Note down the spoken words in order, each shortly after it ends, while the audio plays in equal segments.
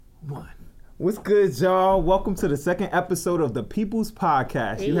One. What's good, y'all? Welcome to the second episode of the People's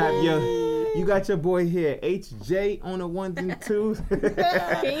Podcast. You got your boy here, HJ on the ones and twos.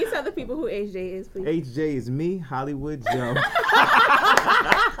 Can you tell the people who HJ is, please? HJ is me, Hollywood Joe.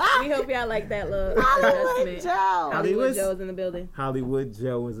 We hope y'all like that little Hollywood Joe. Hollywood Joe's in the building. Hollywood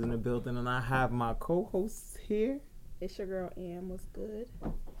Joe is in the building, and I have my co-hosts here. It's your girl Am. What's good?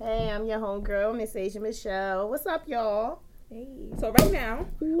 Hey, I'm your homegirl, Miss Asia Michelle. What's up, y'all? Hey. So right now,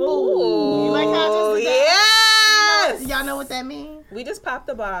 Ooh. You like how I just did that? yes, Y'all know what that means? we just popped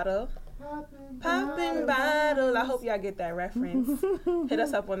the bottle. Popping bottle. I hope y'all get that reference. Hit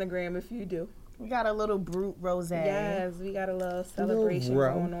us up on the gram if you do. We got a little brute rosé. Yes, we got a little celebration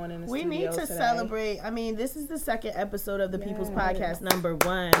going on in the We studio need to today. celebrate. I mean, this is the second episode of the People's Podcast, number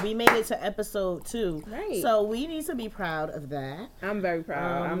 1. We made it to episode 2. Right. So we need to be proud of that. I'm very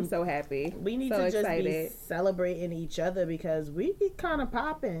proud. I'm so happy. We need so to just excited. be celebrating each other because we be kind of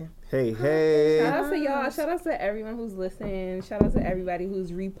popping. Hey. Shout out to y'all. Shout out to everyone who's listening. Shout out to everybody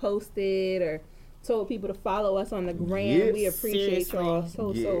who's reposted or told people to follow us on the gram. Yes. We appreciate y'all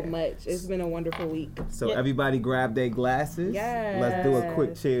so Yeah. much. It's been a wonderful week. So everybody grab their glasses. Yes. Let's do a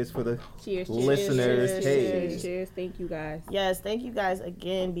quick cheers for the Cheers, listeners. cheers, Hey. cheers, cheers. Thank you guys. Yes, thank you guys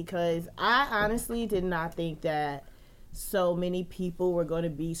again because I honestly did not think that so many people were going to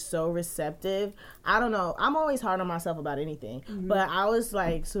be so receptive. I don't know. I'm always hard on myself about anything, but I was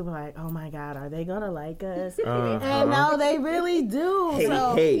like super like, oh my God, are they going to like us? And no, they really do.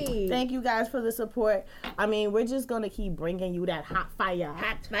 So thank you guys for the support. I mean, we're just going to keep bringing you that hot fire.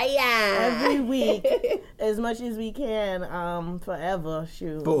 Every week as much as we can, forever.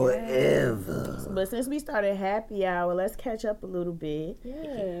 Shoot. Forever. But since we started happy hour, let's catch up a little bit.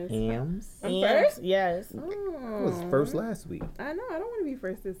 Yes. Hams. I'm first? Yes. I was first last week. I know. I don't want to be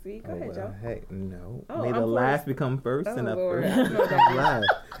first this week. Go ahead, Joe. Hey, no. Oh, May I'm the first. last become first and the Lord. first become last.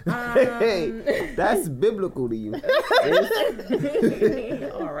 Hey, that's biblical to you.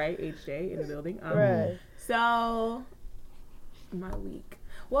 All right, HJ in the building. Right. So, my week.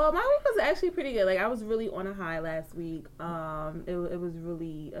 Well, my week was actually pretty good. Like, I was really on a high last week. It was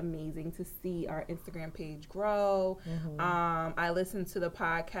really amazing to see our Instagram page grow. I listened to the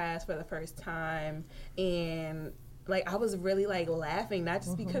podcast for the first time, and like I was really like laughing, not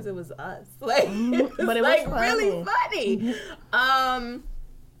just because it was us, like it was, But it was like funny. really funny.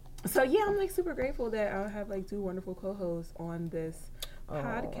 So yeah, I'm like super grateful that I have like two wonderful co-hosts on this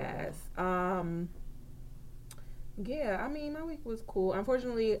podcast. Yeah, I mean, my week was cool.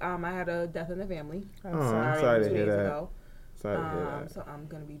 Unfortunately, I had a death in the family. I'm I'm sorry. sorry to 2 hear days that. ago. Sorry to hear that. So I'm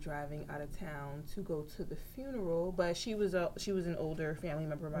gonna be driving out of town to go to the funeral. But she was an older family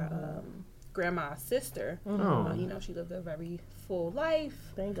member, my grandma's sister. Oh. You know, she lived a very full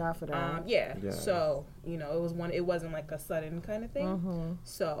life. Thank God for that. Yeah. Yeah. So you know, it wasn't like a sudden kind of thing.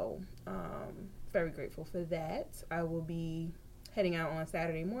 So very grateful for that. I will be heading out on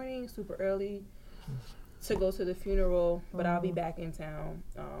Saturday morning, super early, to go to the funeral, but I'll be back in town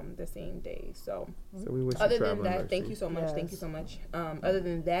the same day. So we wish other you than traveling that, mercy. thank you so much. Yes. Thank you so much. Other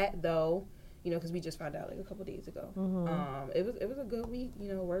than that, though, you know, because we just found out like a couple days ago. It was a good week.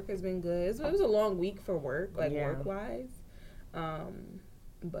 You know, work has been good. It was a long week for work, like work wise.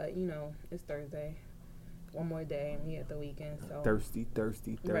 But you know, it's Thursday. One more day and we at the weekend. So Thirsty.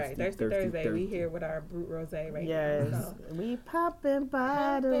 right, thirsty Thursday. We here with our brute rosé right Yes. now. So. We popping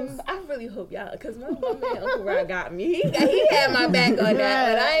bottles. I really hope y'all, because my man Uncle Rod got me. He had my back on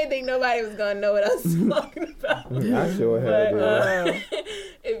that, but I didn't think nobody was gonna know what I was talking about. I sure But have.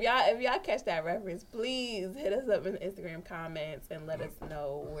 if y'all catch that reference, please hit us up in the Instagram comments and let us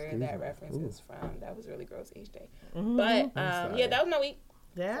know where that reference is from. That was really gross, HJ. But yeah, that was my week.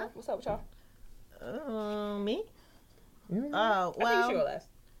 Yeah. What's up with y'all? Me? Yeah. Oh, I think you should go well. last.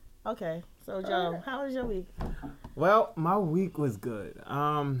 Okay. So, Joe, how was your week? Well, my week was good.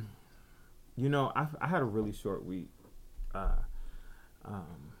 You know, I had a really short week. I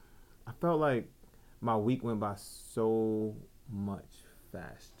felt like my week went by so much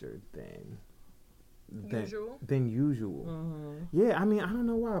faster than usual. Yeah, I mean, I don't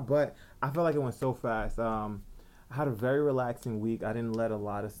know why, but I felt like it went so fast. I had a very relaxing week. I didn't let a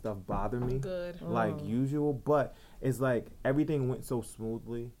lot of stuff bother me. Good. Like usual, but it's like everything went so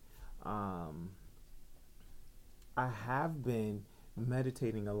smoothly. I have been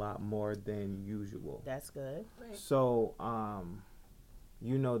meditating a lot more than usual. That's good. Right. So,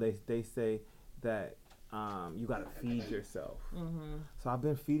 you know, they say that you gotta feed yourself. So I've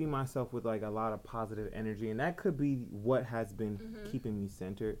been feeding myself with like a lot of positive energy, and that could be what has been keeping me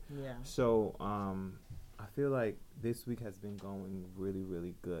centered. Yeah. So I feel like this week has been going really,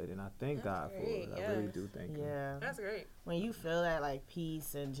 really good, and I thank God for it. Yes. I really do thank Him. Yeah. That's great. When you feel that like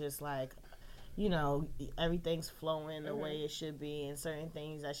peace and just like, you know, everything's flowing the way it should be, and certain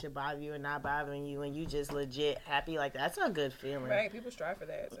things that should bother you are not bothering you, and you just legit happy, like that's a good feeling. Right, people strive for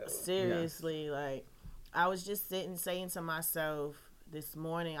that. So. Seriously, like I was just saying to myself this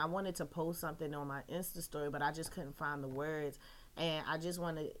morning, I wanted to post something on my Insta story, but I just couldn't find the words, and I just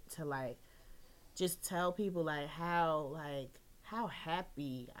wanted to like just tell people like how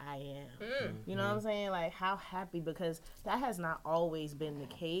happy I am. You know what I'm saying? Like how happy, because that has not always been the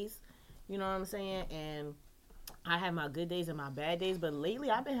case. You know what I'm saying? And I have my good days and my bad days, but lately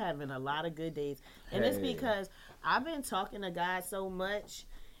I've been having a lot of good days. And it's because I've been talking to God so much,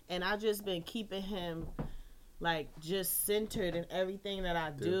 and I've just been keeping Him like just centered in everything that I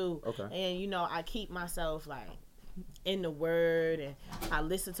do. Okay. And you know, I keep myself like in the Word, and I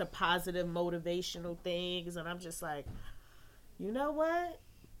listen to positive motivational things, and I'm just like, you know what?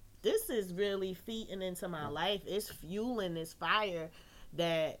 This is really feeding into my life. It's fueling this fire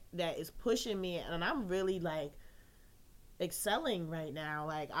that is pushing me, and I'm really like excelling right now.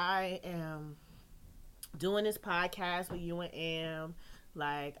 Like I am doing this podcast with you and Am.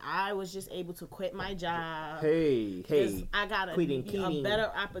 Like I was just able to quit my job. Hey, I got a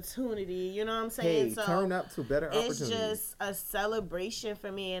better opportunity. You know what I'm saying? Hey, so turn up to better opportunities. It's just a celebration for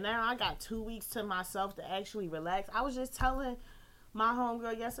me, and now I got 2 weeks to myself to actually relax. I was just telling my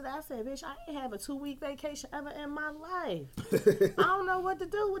homegirl yesterday, I said, bitch, I ain't have a 2-week vacation ever in my life. I don't know what to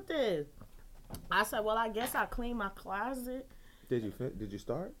do with this. I said, well, I guess I clean my closet. Did you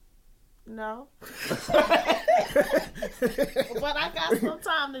start? No. But I got some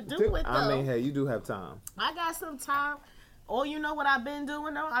time to do it, though. I mean, hey, you do have time. I got some time. Oh, you know what I've been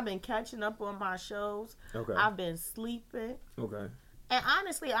doing, though? I've been catching up on my shows. Okay. I've been sleeping. Okay. And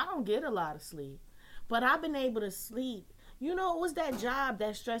honestly, I don't get a lot of sleep. But I've been able to sleep. You know, it was that job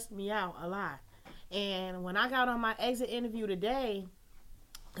that stressed me out a lot. And when I got on my exit interview today,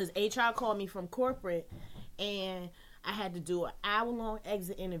 because HR called me from corporate, and I had to do an hour-long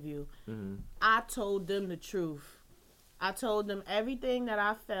exit interview, I told them the truth. I told them everything that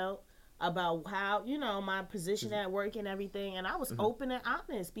I felt about how, you know, my position at work and everything. And I was open and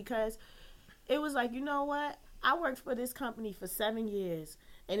honest, because it was like, you know what? I worked for this company for 7 years.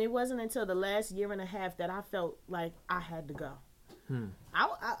 And it wasn't until the last year and a half that I felt like I had to go. I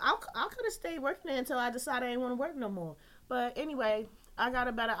could have stayed working there until I decided I didn't want to work no more. But anyway, I got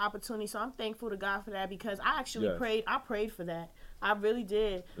a better opportunity, so I'm thankful to God for that, because I actually prayed. I prayed for that. I really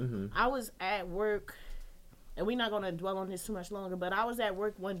did. I was at work, and we're not going to dwell on this too much longer, but I was at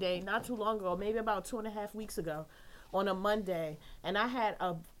work one day, not too long ago, maybe about 2.5 weeks ago, on a Monday, and I had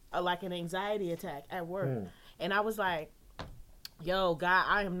like an anxiety attack at work. And I was like, yo, God,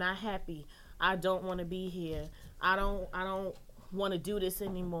 I am not happy. I don't want to be here. I don't want to do this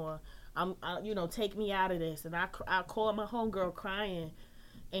anymore. You know, take me out of this. And I called my homegirl crying,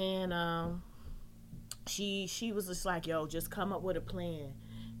 and she was just like, yo, just come up with a plan.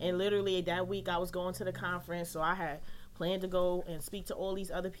 And literally that week I was going to the conference, so I had planned to go and speak to all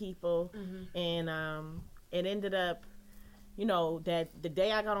these other people, and it ended up, you know, that the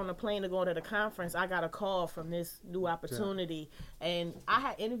day I got on the plane to go to the conference, I got a call from this new opportunity. And I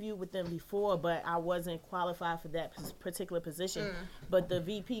had interviewed with them before, but I wasn't qualified for that particular position. But the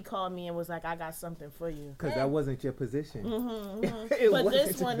VP called me and was like, I got something for you. Because that wasn't your position. But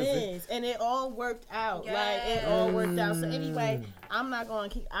this one is. And it all worked out. Yes. Like, it all worked out. So anyway,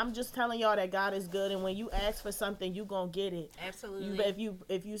 I'm just telling y'all that God is good. And when you ask for something, you going to get it. Absolutely.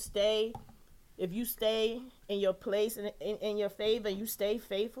 If you stay in your place and in your favor, and you stay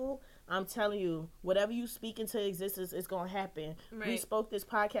faithful, I'm telling you, whatever you speak into existence is going to happen. Right. We spoke this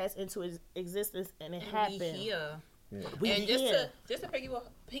podcast into existence, and it happened. We here. Yeah. And just to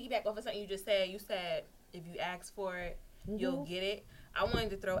piggyback off of something you just said, you said if you ask for it, you'll get it. I wanted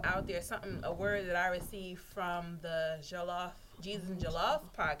to throw out there a word that I received from the Jesus and Jollof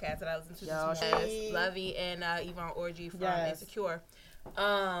podcast that I listened to this morning. Lovey and Yvonne Orji from Insecure.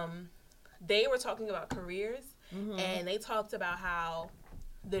 They were talking about careers, and they talked about how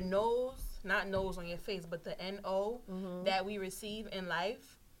the not nose on your face, but the N-O that we receive in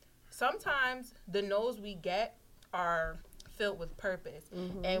life, sometimes the no's we get are filled with purpose.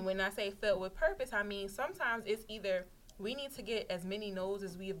 And when I say filled with purpose, I mean sometimes it's either we need to get as many no's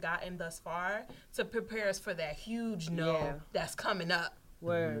as we have gotten thus far to prepare us for that huge no that's coming up.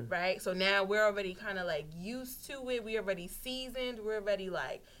 Word. Right? So now we're already kind of like used to it. We're already seasoned. We're already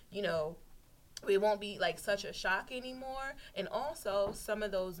like, you know, it won't be like such a shock anymore. And also some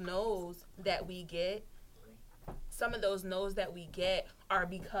of those no's that we get are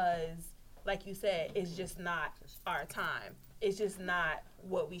because like you said, it's just not our time. It's just not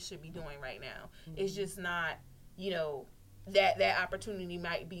what we should be doing right now. It's just not, that opportunity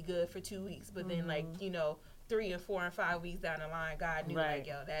might be good for 2 weeks, but then 3 and 4 and 5 weeks down the line, God knew like,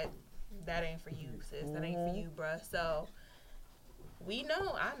 yo, that ain't for you, sis. That ain't for you, bruh. So I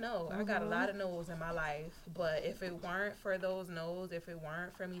know. I got a lot of no's in my life, but if it weren't for those no's, if it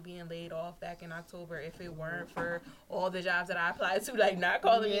weren't for me being laid off back in October, if it weren't for all the jobs that I applied to, like not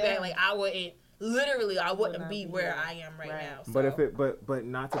calling me back, like I wouldn't be where I am right now. So. But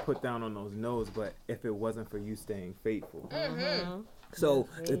not to put down on those no's, but if it wasn't for you staying faithful. So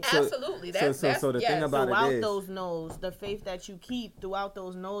absolutely, so the thing about throughout it is those no's, the faith that you keep throughout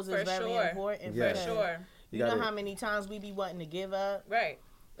those no's is very important. For sure. You know how many times we be wanting to give up? Right.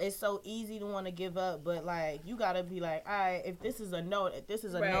 It's so easy to want to give up, but like you gotta be like, all right, if this is a no, this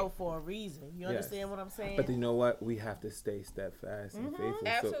is a no for a reason. You understand what I'm saying? But you know what? We have to stay steadfast and faithful.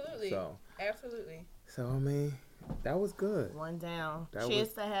 Absolutely. Absolutely. So I mean, that was good. One down. Cheers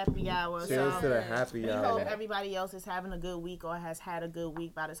to happy hour. Cheers to the happy hour. We hope everybody else is having a good week or has had a good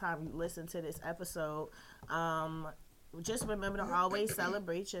week by the time you listen to this episode. Just remember to always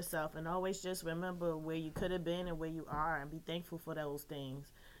celebrate yourself and always just remember where you could have been and where you are and be thankful for those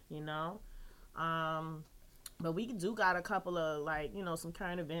things, But we do got a couple of some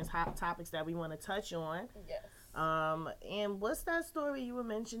current events, hot topics that we want to touch on. Yes. And what's that story you were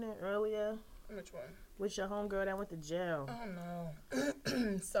mentioning earlier? Which one? With your homegirl that went to jail. Oh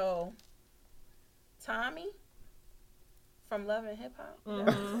no. So, Tommy from Love and Hip Hop.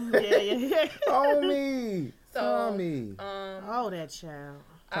 Yeah. Tommy. So, Tommy. That child.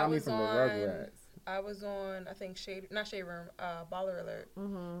 Tommy from the Rugrats. I was on, I think, Shade Room, Baller Alert.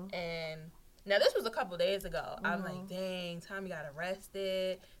 And now this was a couple days ago. I was like, dang, Tommy got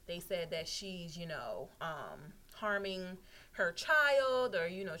arrested. They said that she's, harming her child or,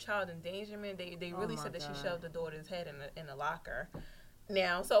 child endangerment. They really said that she shoved the daughter's head in a locker.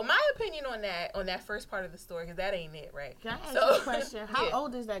 Now, so my opinion on that first part of the story, because that ain't it, right? Can I ask you a question? How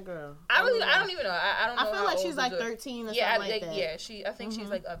old is that girl? I don't even know. I don't know. I feel like she's like 13 or something like that. Yeah, I think she's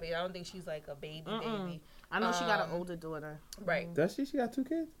like of age. I don't think she's like a baby. I know she got an older daughter. Right. Does she? She got 2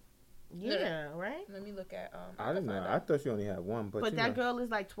 kids? Yeah, right? Let me look at... I didn't know. I thought she only had 1. But that girl is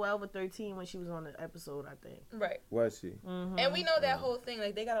like 12 or 13 when she was on the episode, I think. Right. Was she? And we know that whole thing.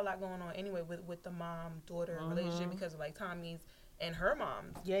 Like, they got a lot going on anyway with the mom-daughter relationship because of, like, Tommy's and her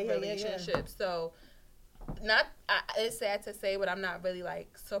mom's relationship. So, it's sad to say, but I'm not really,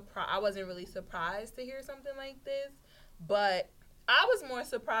 like, surprised. I wasn't really surprised to hear something like this. But I was more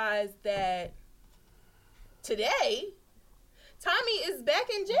surprised that today... Tommy is back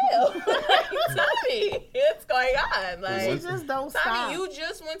in jail. Tommy, what's going on? Like, she just don't stop. Tommy, you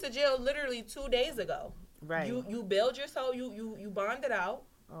just went to jail literally 2 days ago. Right. You bailed yourself. You bonded out.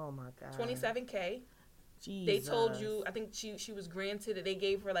 Oh my God. $27,000. Jesus. They told you. I think she was granted. They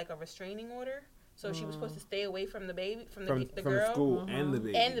gave her like a restraining order. So she was supposed to stay away from the baby, from the girl, school and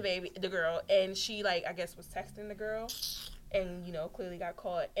the girl, and she I guess was texting the girl, and clearly got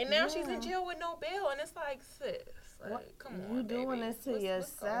caught. And now she's in jail with no bail, and it's like, sis. Like, come on, you doing baby. this to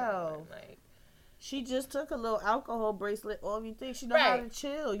yourself? Like, she just took a little alcohol bracelet off. You think she know how to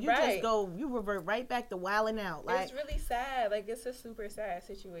chill? You just go. You revert right back to wilding out. Like, it's really sad. Like, it's a super sad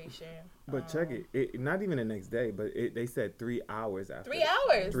situation. But check it. Not even the next day, but they said 3 hours after. 3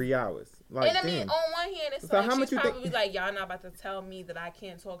 hours. 3 hours. Like, and I mean, on one hand, it's like she's probably like, y'all not about to tell me that I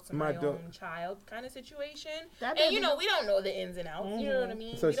can't talk to my own child, kind of situation. And we don't know the ins and outs. You know what I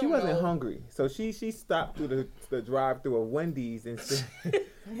mean? So she wasn't hungry. So she stopped through the drive-through of Wendy's and said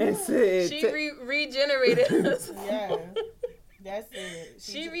she regenerated. Yeah, that's it.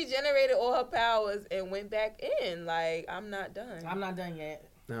 She regenerated all her powers and went back in. Like, I'm not done. I'm not done yet.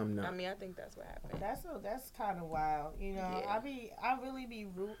 I'm not. I mean, I think that's what happened. That's kind of wild. I really be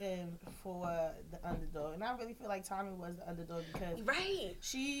rooting for the underdog, and I really feel like Tommy was the underdog because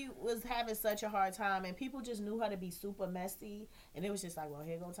she was having such a hard time, and people just knew her to be super messy, and it was just like, well,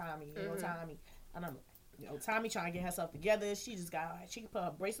 here go Tommy, here go Tommy, and I'm. Tommy trying to get herself together. She just she put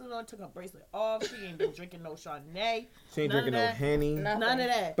her bracelet on, took her bracelet off. She ain't been drinking no Chardonnay. She ain't drinking no Henny. None of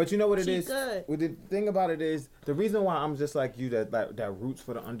that. But you know what it is? Good. Well, the thing about it is, the reason why I'm just like you that roots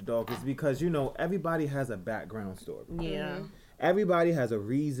for the underdog is because, everybody has a background story. Yeah. Everybody has a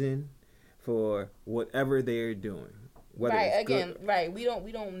reason for whatever they're doing. We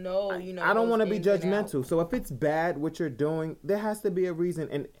don't know. I don't want to be judgmental. So if it's bad what you're doing, there has to be a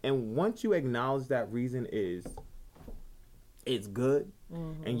reason. And once you acknowledge that reason it's good,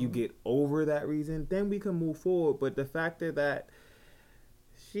 and you get over that reason, then we can move forward. But the fact that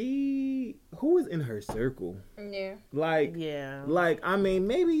who is in her circle? Yeah. Like, I mean,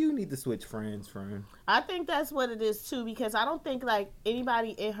 maybe you need to switch friends, friend. I think that's what it is too, because I don't think like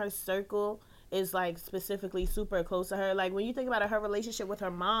anybody in her circle is like specifically super close to her. Like when you think about it, her relationship with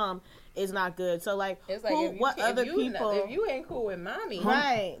her mom is not good. So like, it's like if you ain't cool with mommy,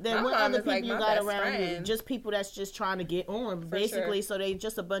 right? Then what other people you got around friend. you? Just people that's just trying to get on, basically. So they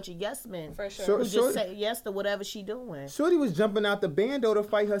just a bunch of yes men who just say yes to whatever she doing. Shorty was jumping out the bando to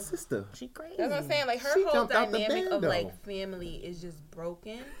fight her sister. She crazy. That's what I'm saying. Like her whole dynamic of like family is just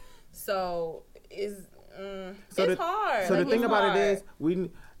broken. So it's hard. So the thing about it is,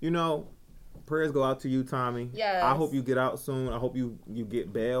 prayers go out to you, Tommy. Yes. I hope you get out soon. I hope you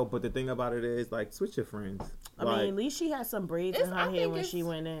get bail. But the thing about it is, like, switch your friends. I mean, at least she had some braids in her hair when she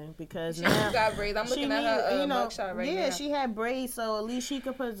went in, because she got braids. I'm looking at her mugshot right now. Yeah, she had braids, so at least she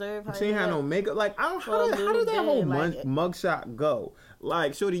could preserve her. She ain't had no makeup. Like, how did that whole mugshot go?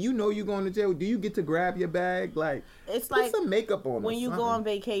 Like, Shorty, you going to jail? Do you get to grab your bag? Like, it's put like some makeup on. When you go on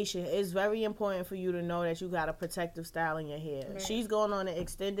vacation, it's very important for you to know that you got a protective style in your hair. Right. She's going on an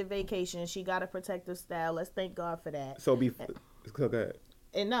extended vacation. She got a protective style. Let's thank God for that. So go ahead.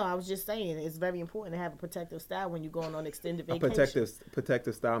 And no, I was just saying it's very important to have a protective style when you're going on extended vacation.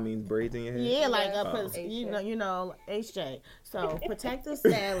 Protective style means braids in your hair? Yeah, like HJ. So protective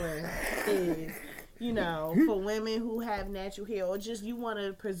styling is, for women who have natural hair, or just you want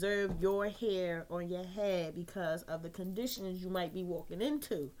to preserve your hair on your head because of the conditions you might be walking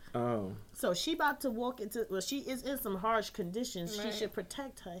into. Oh. So she about to walk into, she is in some harsh conditions. Right. She should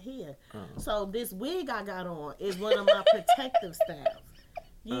protect her hair. Oh. So this wig I got on is one of my protective styles.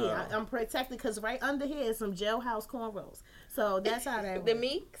 Yeah, I'm protected because right under here is some jailhouse cornrows. So that's how that The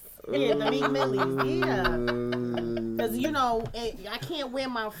Meeks? Yeah, the Meek Millies, yeah. Because, I can't wear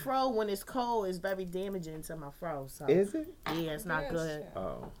my fro when it's cold. It's very damaging to my fro. So. Is it? Yeah, it's not good.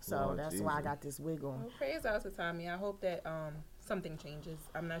 Oh, so Lord that's Jesus. why I got this wig on. Well, praise out to Tommy. I hope that something changes.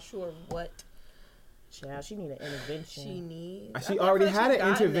 I'm not sure what. Child, she need an intervention. She already had an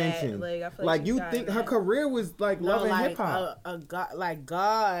intervention. Like you think her career was like loving hip hop.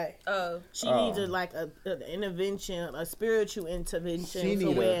 God. She needs an intervention, a spiritual intervention. She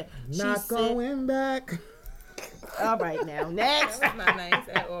needs not going back. All right, now next. That was not nice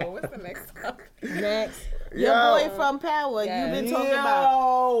at all. What's the next topic? Next, your boy from Power. You've been talking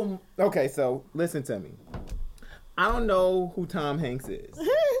about. Okay, so listen to me. I don't know who Tom Hanks is.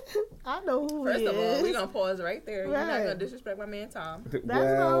 I know who he is. First of all, we're going to pause right there. Right. You're not going to disrespect my man, Tom. That's my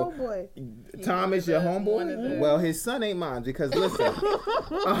homeboy. Tom is your homeboy? Well, his son ain't mine because, listen,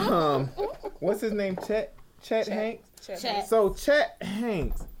 what's his name? Chet Hanks? Chet. So, Chet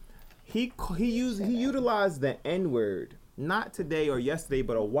Hanks, he utilized the N-word, not today or yesterday,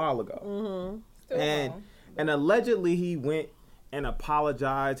 but a while ago. Mm-hmm. And allegedly he went and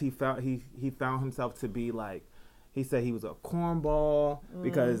apologized. He found himself to be like, he said he was a cornball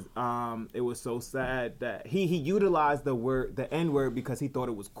because it was so sad that he utilized the N-word because he thought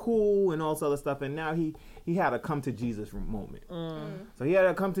it was cool and all this other stuff. And now he had a come to Jesus moment. So he had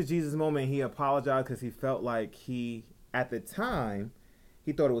a come to Jesus moment. He apologized because he felt like at the time,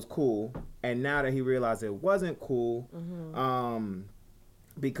 he thought it was cool. And now that he realized it wasn't cool,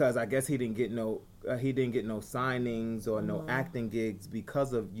 because I guess he didn't get no signings or no acting gigs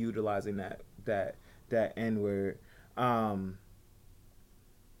because of utilizing that N-word.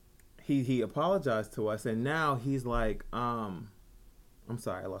 He apologized to us, and now he's like, I'm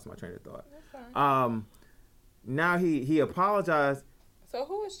sorry, I lost my train of thought. That's fine. Now he apologized. So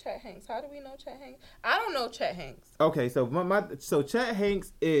who is Chet Hanks? How do we know Chet Hanks? I don't know Chet Hanks. Okay, so Chet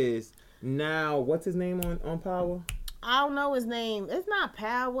Hanks is now, what's his name on Power? I don't know his name. It's not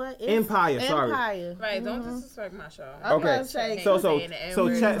Power. It's Empire. Sorry. Empire. Right. Don't disrespect my show. Okay.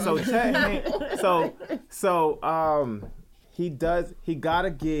 He got a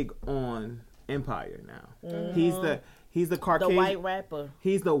gig on Empire now. He's the Caucasian, the white rapper.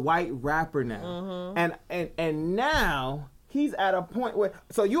 He's the white rapper now. And now he's at a point where,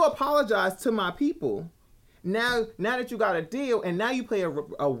 so you apologize to my people. Now that you got a deal, and now you play a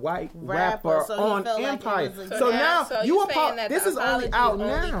white rapper on Empire. So now you this is only out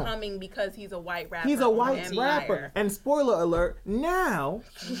now. Coming because he's a white rapper. He's a white rapper, and spoiler alert: now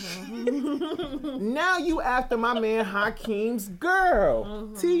you after my man Hakeem's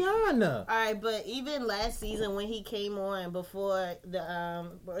girl, Tiana. All right, but even last season when he came on before it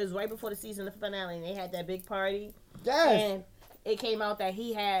was right before the season finale, and they had that big party. Yes. And it came out that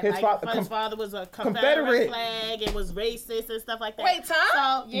he had his father was a Confederate flag. It was racist and stuff like that. Wait, Tom?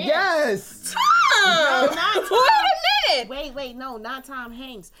 So, yeah. Yes. Tom. No, not Tom. Wait a minute. Wait, no, not Tom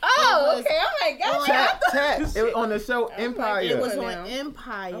Hanks. Oh, okay. Oh my God. Chet. It was on the show Empire. It was on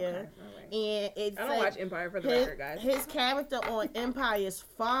Empire. Okay. and it I don't said watch Empire for the record, guys. his character on Empire's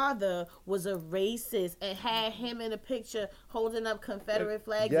father was a racist and had him in a picture holding up Confederate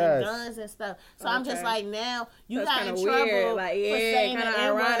flags and guns and stuff. So I'm just like, now you got in trouble like, for saying the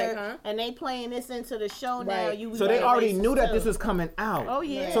ironic, N-word, and they playing this into the show now. Right. So they already knew that this was coming out. Oh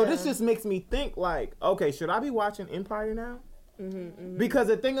yeah. So this just makes me think like, okay, should I be watching Empire now? Because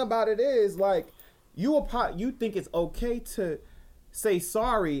the thing about it is like, you think it's okay to say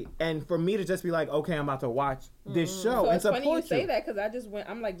sorry, and for me to just be like, okay, I'm about to watch this show So and it's funny support you say that because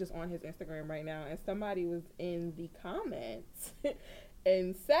I'm like just on his Instagram right now, and somebody was in the comments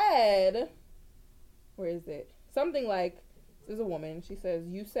and said, where is it? Something like, this is a woman. She says,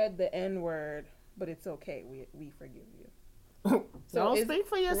 "You said the N-word, but it's okay. We forgive you." So don't speak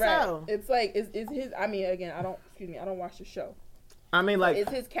for yourself. Right. It's like is his. I mean, again, I don't watch the show. I mean, like, is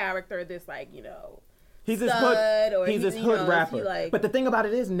his character this like he's this hood, or he's this hood rapper. Like, but the thing about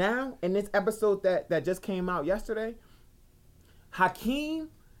it is now, in this episode that just came out yesterday, Hakeem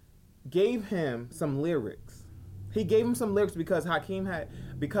gave him some lyrics. He gave him some lyrics because Hakeem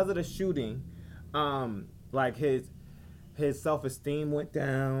because of the shooting, like his self-esteem went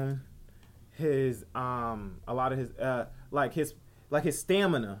down. His a lot of his his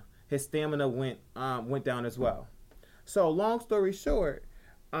stamina went down as well. So long story short,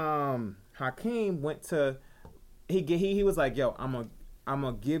 Hakeem went to he was like, yo, I'm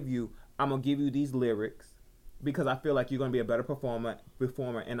gonna give you these lyrics because I feel like you're gonna be a better performer,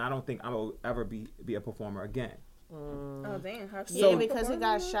 and I don't think I will ever be a performer again. Oh damn! Yeah, because he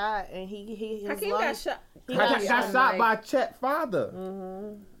got shot and Hakeem got shot. He got shot by Chet's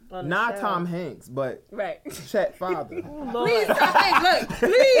father. Not Tom Hanks, but right. Chet's father. Please, Tom Hanks, look,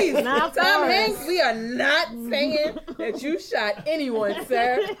 please. Tom Hanks, we are not saying that you shot anyone,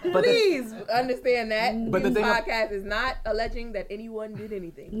 sir. Please understand that. But this podcast is not alleging that anyone did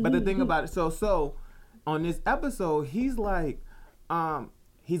anything. But the thing about it, so on this episode, he's like,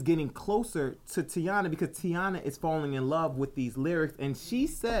 he's getting closer to Tiana because Tiana is falling in love with these lyrics, and she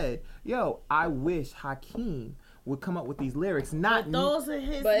said, yo, I wish Hakeem would come up with these lyrics. Not those are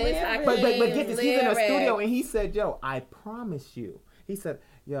his lyrics. But get this, he's in a studio and he said, yo, I promise you. He said,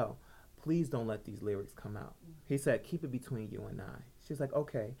 yo, please don't let these lyrics come out. He said, keep it between you and I. She's like,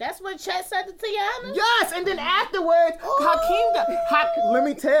 okay. That's what Chet said to Tiana? Yes, and then afterwards, Hakeem, let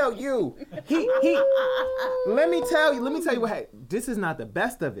me tell you, let me tell you what, this is not the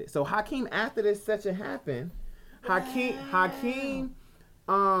best of it. So Hakeem, after this session happened, Hakeem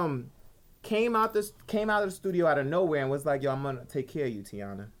came out of the studio out of nowhere and was like, yo, I'm gonna take care of you,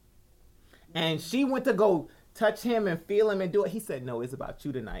 Tiana. And she went to go touch him and feel him and do it. He said, no, it's about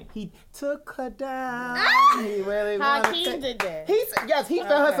you tonight. He took her down. He really Hakeem did that. He fed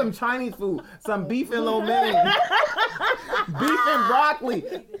her some Chinese food, some beef and lo mein, beef and broccoli.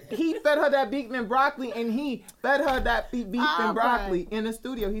 He fed her that beef and broccoli, and he fed her that beef and broccoli in the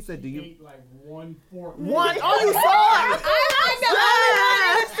studio. He said, do you ate like 1 fork? One? Oh, you saw it?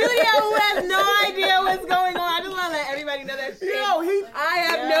 I'm the studio who has no idea what's going on. I just want to let everybody know that shit. I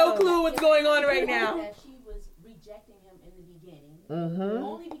have no clue what's going on right now. That she was rejecting him in the beginning,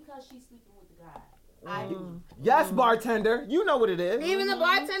 only because she's sleeping with the guy. I do. Yes, bartender. You know what it is. Even the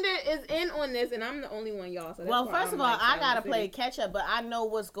bartender is in on this, and I'm the only one, y'all. So that's first of all, I gotta play catch up, but I know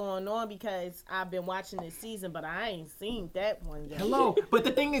what's going on because I've been watching this season, but I ain't seen that one yet. Hello, but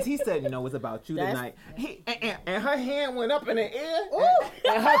the thing is, he said, it's about you tonight. And her hand went up in the air,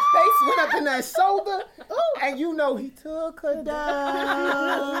 and her face went up in that shoulder, and he took her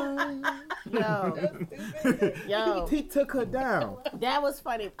down. Yo, he took her down. That was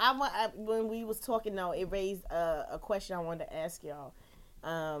funny. When we was talking, though, it raised a question I wanted to ask y'all,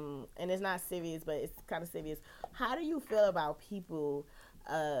 and it's not serious, but it's kind of serious. How do you feel about people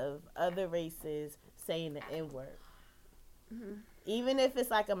of other races saying the N-word? Mm-hmm. Even if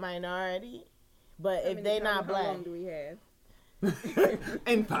it's like a minority, but if they're not black. How long do we have?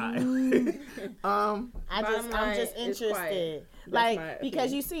 And 5. I'm just interested,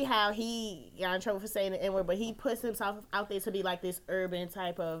 because you see how he got in trouble for saying the N-word, but he puts himself out there to be like this urban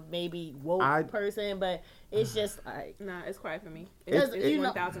type of maybe woke person, but it's just like it's quiet for me. It's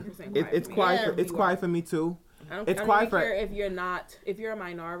 1,000% quiet. It's quiet. It's quiet for me too. I don't care if you're a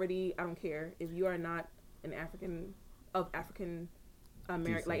minority. I don't care if you are not an African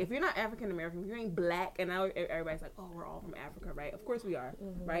American, like if you're not African American, if you ain't black, and now everybody's like, oh, we're all from Africa, right? Of course we are,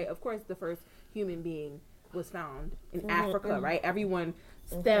 right? Of course the first human being was found in Africa, right? Everyone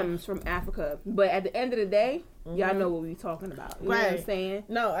stems from Africa, but at the end of the day, y'all know what we're talking about. You know what I'm saying?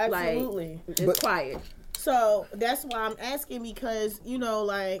 No, absolutely. It's quiet. So that's why I'm asking, because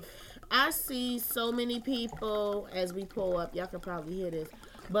I see so many people as we pull up. Y'all can probably hear this.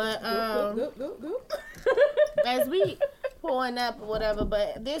 But Go. as we pulling up or whatever,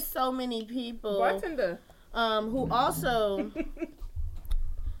 but there's so many people Bartender. who also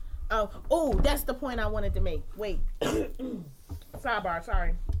oh that's the point I wanted to make. Wait. Sidebar,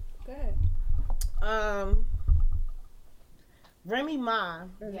 sorry. Go ahead. Remy Ma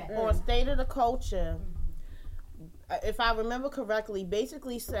Yes. on State of the Culture, if I remember correctly,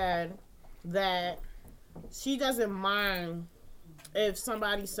 basically said that she doesn't mind if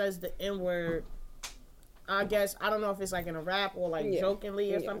somebody says the N-word. I guess, I don't know if it's like in a rap or like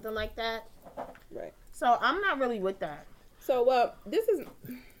jokingly or something like that. Right. So I'm not really with that. So, this is...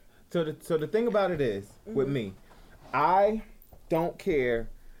 So the thing about it is, with me, I don't care.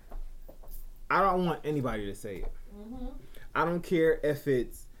 I don't want anybody to say it. I don't care if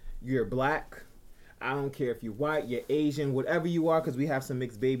you're black. I don't care if you're white, you're Asian, whatever you are, because we have some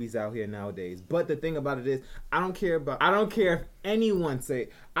mixed babies out here nowadays. But the thing about it is, I don't care if anyone say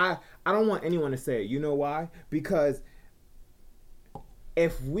it. I don't want anyone to say it. You know why? Because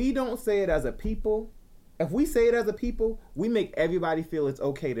if we don't say it as a people, we make everybody feel it's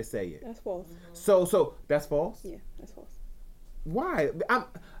okay to say it. That's false. So that's false? Yeah, that's false. Why?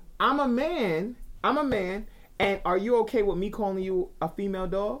 I'm a man, and are you okay with me calling you a female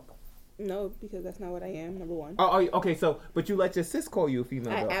dog? No, because that's not what I am, number one. Oh, okay, but you let your sis call you a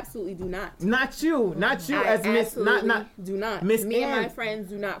female I dog. absolutely do not. Not you I as Miss, absolutely not do not. Miss Me and Ann. my friends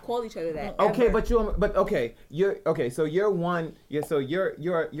do not call each other that. Okay, ever. so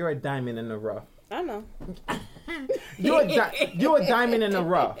you're a diamond in the rough. I know. You're a diamond in the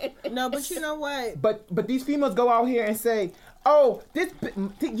rough. No, but you know what? But these females go out here and say, "Oh,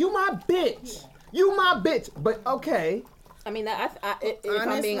 you my bitch. You my bitch." But okay. I mean, if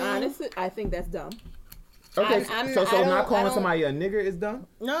I'm being honest, I think that's dumb. Okay, so not calling don't- somebody a nigger is dumb?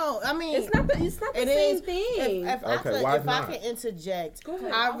 No, I mean It's not the it same is. thing. If Okay, why if not? I can interject, Go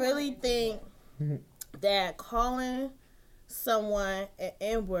ahead. I really think that calling someone an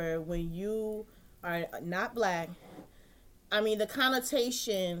N-word when you are not black, I mean, the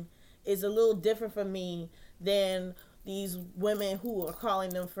connotation is a little different for me than these women who are calling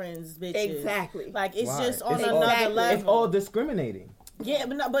them friends bitches. Exactly. Like, it's Why? just on It's another all- level. It's all discriminating. Yeah,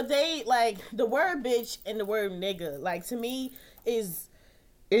 but they, like, the word bitch and the word nigga, like, to me, is...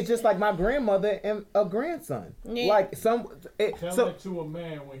 It's just like my grandmother and a grandson. Yeah. Like Tell that to a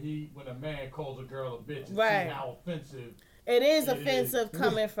man when a man calls a girl a bitch and Right. see how offensive. It is It offensive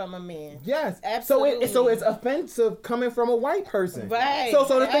coming from a man. yes, Absolutely. So it's offensive coming from a white person. Right.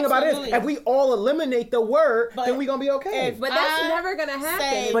 So the thing about it is, Absolutely. if we all eliminate the word, But then we gonna be okay. if- But that's I never gonna happen.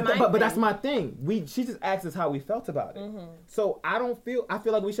 say- is But my but that's thing. my thing. She just asked us how we felt about it. So I feel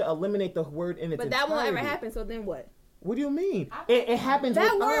like we should eliminate the word in its But that won't ever entirety. happen. So then what? What do you mean? It happens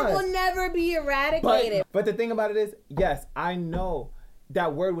That with word us. will never be eradicated. But the thing about it is, yes, I know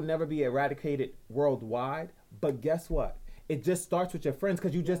that word will never be eradicated worldwide. But guess what? It just starts with your friends,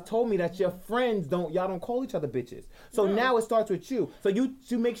 because you just told me that your friends don't call each other bitches. So now it starts with you. So you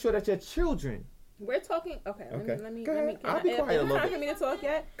make sure that your children. We're talking. Okay. Okay. Let me. Go ahead. Can I'll be quiet a Is it little time bit. for me to talk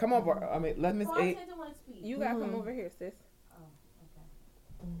yet? Come on, let Miss A. Bartender want to speak. You gotta come over here, sis. Oh,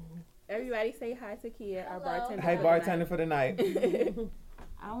 okay. Everybody say hi to Kia, our Hello. bartender. Hey, for the bartender for the night.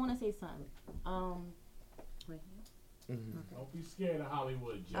 I want to say something. Wait. Don't be scared of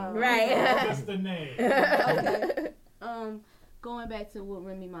Hollywood, Joe. Oh. Right. Just the name. Okay. Going back to what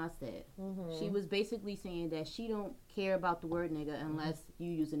Remy Ma said, she was basically saying that she don't care about the word nigga unless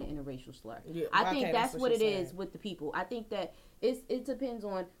you using an interracial slur. Yeah, I okay, think that's that's what what she it is said. with the people. I think that it depends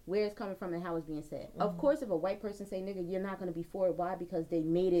on where it's coming from and how it's being said. Of course, if a white person say nigga, you're not going to be for it. Why? Because they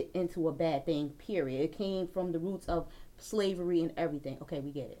made it into a bad thing, period. It came from the roots of slavery and everything. Okay, we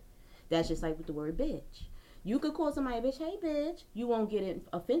get it. That's just like with the word bitch. You could call somebody a bitch, hey bitch. You won't get it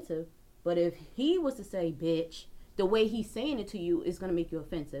offensive. But if he was to say bitch, the way he's saying it to you is going to make you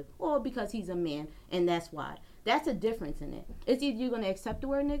offensive. Or because he's a man, and that's why. That's a difference in it. It's either you're going to accept the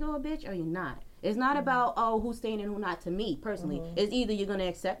word nigga or bitch, or you're not. It's not about, who's staying and who not to me, personally. It's either you're going to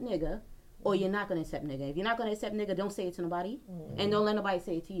accept nigga, or you're not going to accept nigga. If you're not going to accept nigga, don't say it to nobody. And don't let nobody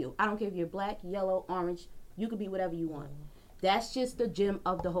say it to you. I don't care if you're black, yellow, orange. You could be whatever you want. That's just the gem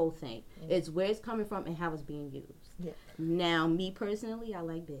of the whole thing. It's where it's coming from and how it's being used. Yeah. Now, me personally, I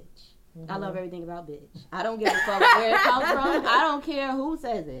like bitch. I love everything about bitch. I don't give a fuck where it comes from. I don't care who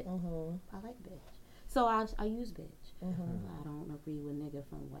says it. I like bitch. So I use bitch. I don't agree with nigga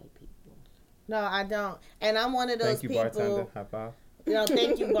from white people. No, I don't. And I'm one of those Thank you, people. bartender. High five.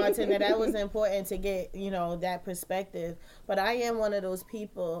 Thank you, bartender. That was important to get, that perspective. But I am one of those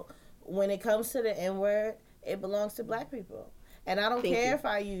people, when it comes to the N-word, it belongs to black people. and I don't Thank care you. if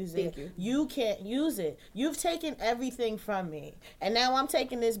I use it. Thank you. You can't use it. You've taken everything from me, and now I'm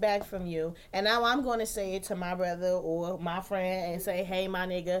taking this back from you, and now I'm going to say it to my brother or my friend and say, hey, my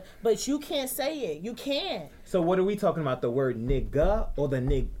nigga, but you can't say it. You can't. So what are we talking about? The word nigga or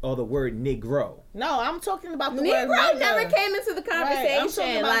the word negro? No, I'm talking about the word Negro nigga. never came into the conversation. I'm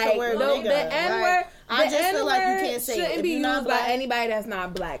talking about like the word the nigga. N word. Right. I just feel like you can't say it. shouldn't If be you're used not by black- anybody that's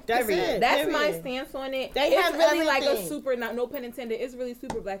not black. That's Period. it. That's Period. my stance on it. They It's have really like a everything. super, no pun intended. It's really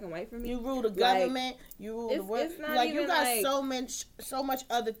super black and white for me. You rule the Like, government. You rule the it's- world. it's not Like you even got like- so much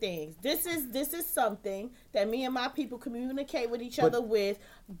other things. This is something that me and my people communicate with each other with.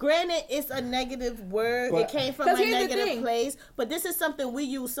 Granted, it's a negative word. But- It came from 'Cause a here's the negative thing. place. But this is something we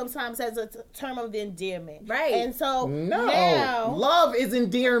use sometimes as a term of endearment. Right. And so No, now, love is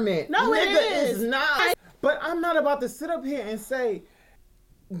endearment. No, it Nigga is. not. But I'm not about to sit up here and say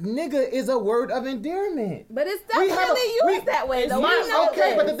nigga is a word of endearment. But it's We have a- definitely used that way. it's Though. We mine, know Okay,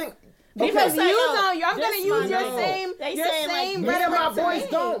 this. but the thing. Because say, you oh, don't, I'm this gonna use your no. same, They your saying, like, same. Me and my reference to boys me.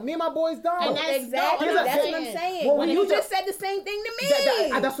 don't. Me and my boys don't. And that's- Exactly. no, Here's the That's thing. what I'm saying. Well, When we you need to- just said the same thing to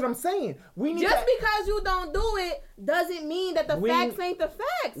me. That's what I'm saying. We need Just to. because you don't do it doesn't mean that the We- facts ain't the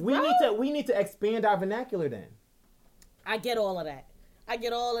facts. We bro. need to expand our vernacular then. I get all of that. I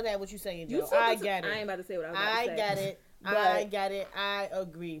get all of that. What you saying, Joe? said I this- get it. I ain't about to say what I was about I to say. get it. But- I get it. I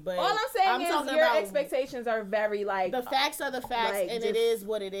agree. But All I'm saying is talking your about expectations are very like the facts are the facts, like, and just it is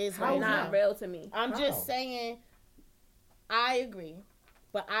what it is right not now. real to me. I'm How? just saying, I agree,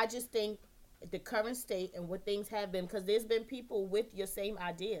 but I just think the current state and what things have been, because there's been people with your same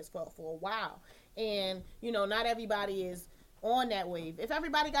ideas for a while, and not everybody is on that wave. If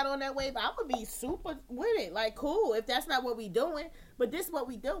everybody got on that wave, I would be super with it. Like, cool. If that's not what we doing, but this is what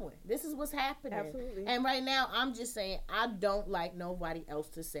we doing. This is what's happening. Absolutely. And right now, I'm just saying, I don't like nobody else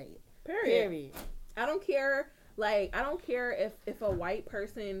to say it. Period. I don't care. Like, I don't care if a white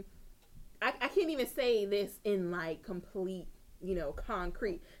person. I can't even say this in like complete,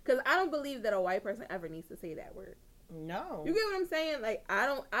 concrete, because I don't believe that a white person ever needs to say that word. No. You get what I'm saying? Like, I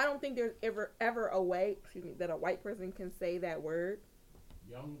don't think there's ever a way, that a white person can say that word.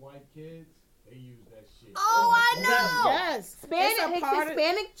 Young white kids, they use that shit. Oh, I know. Yes. Hispanic, It's a part of-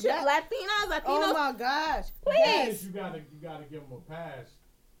 Hispanic, Yeah. Latinos. Oh my gosh. Please. Yes. You gotta give them a pass.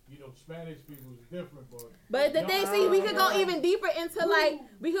 Spanish people is different, But the young thing, white see, we could go kids, even deeper into like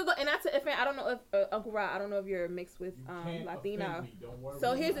we could go, and not to offend. I don't know if Uncle Rod, I don't know if you're mixed with you can't Latino. offend me, don't worry.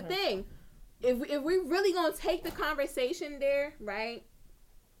 So here's the thing: if we really gonna take the conversation there, right?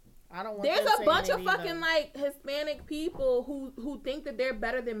 I don't want There's them a saying bunch it of either. fucking like Hispanic people who think that they're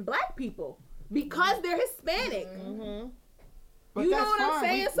better than black people because they're Hispanic. Mm-hmm. But You know that's what I'm fine.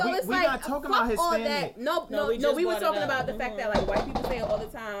 saying? We- So we it's not like talking fuck about all Hispanic. that. No, we just we were brought it talking up. about the fact that like white people say it all the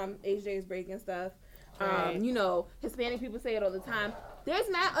time. HJ's breaking stuff. Right. Hispanic people say it all the time. There's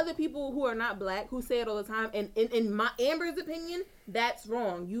not other people who are not black who say it all the time. And in my Amber's opinion, that's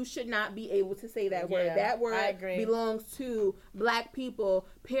wrong. You should not be able to say that word. Yeah, That I word agree. belongs to black people.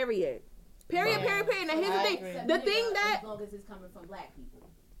 Period. Period. Yeah. Period. Period. Now here's I the thing. agree. The thing that as long as it's coming from black people.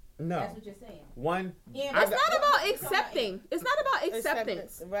 No. That's what you're saying. One. Yeah, I it's got- not about accepting. It's not about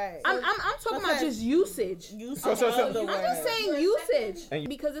acceptance. Right. I'm talking about Because- just usage. You So- of the I'm word. just saying You're usage accepting.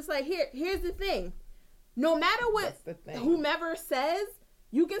 because it's like here's the thing. No matter what That's the thing. whomever says,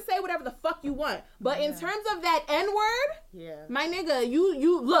 you can say whatever the fuck you want. But in terms of that N word, Yeah. my nigga,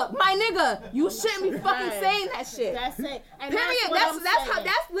 you look, my nigga, you shouldn't be fucking Right. saying that shit. That's it. And Period. That's That's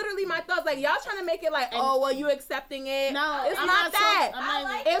that's literally my thoughts. Like y'all trying to make it like, oh well, you accepting it. No, it's I'm not that. I'm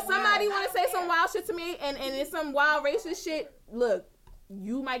not If somebody want to say some wild shit to me and it's some wild racist shit, look,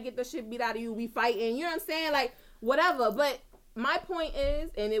 you might get the shit beat out of you. We fighting. You know what I'm saying? Like whatever. But my point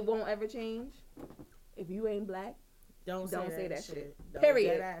is, and it won't ever change. If you ain't black, don't say that shit. Don't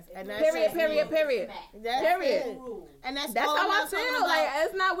Period. dead ass. And that's period, just me. period. That's Period. it. And that's That's all how I'm I not talking feel. about. Like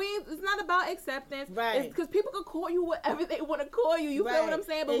it's not about acceptance, Right. Because people can call you whatever they want to call you. You feel what Right. I'm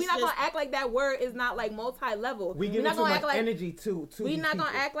saying? But It's we're not gonna just- act like that word is not like multi-level. We We're give not it too gonna much act like energy to we're these not gonna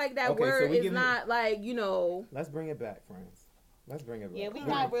people. act like that Okay, so word we is give it- not like Let's bring it back, friends. Let's bring it back. Yeah, we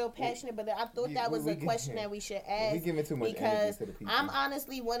got real passionate, but I thought that was a question that we should ask. We giving too much energy because to the people. I'm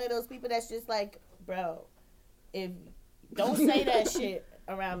honestly one of those people that's just like, bro, if don't say that shit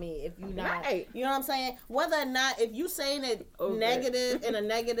around me if you not. Right. You know what I'm saying? Whether or not if you saying it Okay. negative in a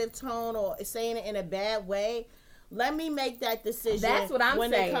negative tone or saying it in a bad way, let me make that decision. that's what I'm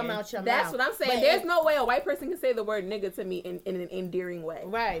when saying. It come out your That's mouth. what I'm saying. But There's if- no way a white person can say the word nigga to me in an endearing way.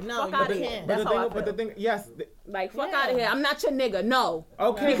 right. No, Fuck you outta can't. here. But That's the how I thing, but the feel. thing, yes. Like fuck Yeah. out of here. I'm not your nigga. No.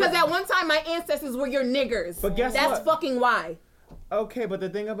 Okay. Because but, at one time my ancestors were your niggers. But guess That's what? fucking why. Okay, but the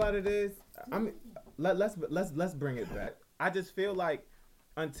thing about it is, let's bring it back. I just feel like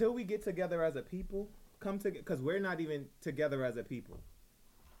until we get together as a people, come together, because we're not even together as a people.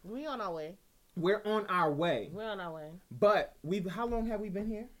 We on our way. We're on our way. We're on our way. But how long have we been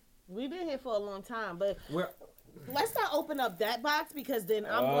here? We've been here for a long time, but We're let's not open up that box because then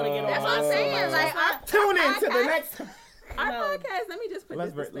I'm going to get on That's my what I'm saying. soapbox. Like, tune in to the next. our No. podcast. Let me just put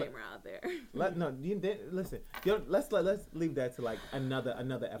Let's this break- disclaimer out there. Listen. Let's leave that to like another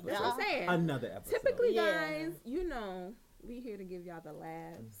episode. That's what I'm saying. Another episode. Typically, Yeah. guys, we here to give y'all the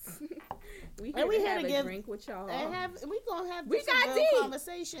laughs. we And we here to here have to a give- drink with y'all. And we gonna have We some got real deep.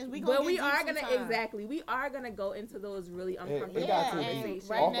 conversations. We But gonna we get are deep gonna sometime. we are gonna go into those really It uncomfortable Yeah, got to and conversations.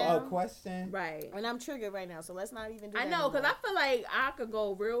 right off now- a question. Right. And I'm triggered right now, so let's not even do I that. know, because no I feel like I could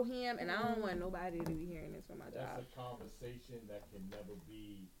go real ham, and I don't want nobody to be hearing this from my job. That's a conversation that can never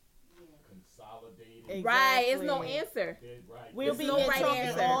be consolidated. Exactly. Right, it's no answer. Right. We'll It's be no here right talking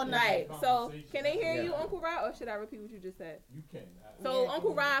answer. all night. Right. So, can they hear Yeah. you, Uncle Rod, or should I repeat what you just said? You can. So, Yeah.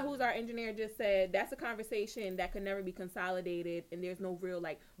 Uncle Rod, who's our engineer, just said that's a conversation that could never be consolidated, and there's no real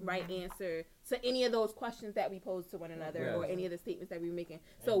right answer to any of those questions that we pose to one another Yes. or any of the statements that we were making.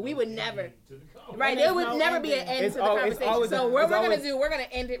 So we would never. Right, And there there's would no never be an ending. end It's to the al- it's conversation. always So a- what it's we're always- gonna do, we're gonna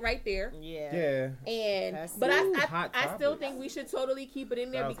end it right there. Yeah. Yeah. And That's- but Ooh, I hot still topic. think we should totally keep it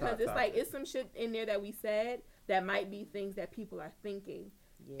in there That was because hot it's like topic. it's some shit in there that we said that might be things that people are thinking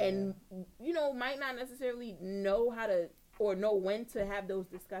Yeah. and might not necessarily know how to or know when to have those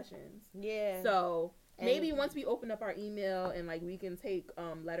discussions. Yeah. So And- maybe once we open up our email and we can take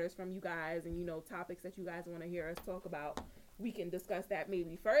letters from you guys and topics that you guys want to hear us talk about, we can discuss that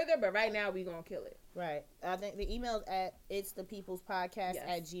maybe further. But right now we gonna kill it. Right. I think the email's at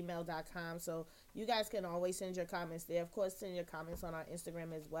itsthepeoplespodcast@gmail.com. So you guys can always send your comments there. Of course, send your comments on our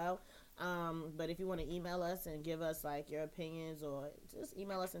Instagram as well. But if you want to email us and give us your opinions or just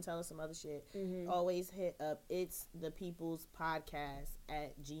email us and tell us some other shit, always hit up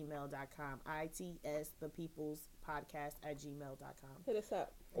itsthepeoplespodcast@gmail.com. itsthepeoplespodcast@gmail.com. Hit us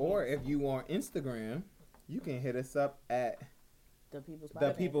up. Or if you on Instagram, you can hit us up at The People's the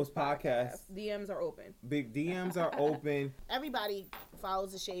Podcast. People's Podcast. DMs are open. Big DMs are open. Everybody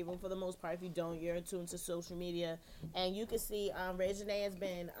follows the Shade Room for the most part. If you don't, you're attuned to social media. And you can see Reginae has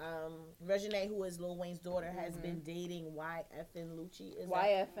been, Reginae, who is Lil Wayne's daughter, has been dating YFN Lucci. Is that-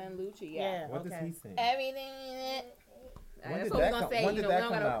 YFN Lucci, yeah. What does okay. he say? Everything. When That's did what we're that gonna come- say. when did we that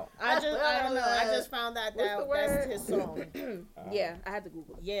don't come gotta- out? I don't know. I just found out What's the that word? that's his song. Yeah, I had to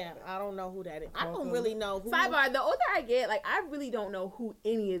Google it. Yeah, I don't know who that is. I don't really know who. Sidebar, the older I get, I really don't know who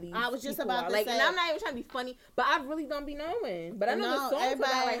any of these I was just people about are. to and say- I'm not even trying to be funny, but I really don't be knowing. But I know No, the songs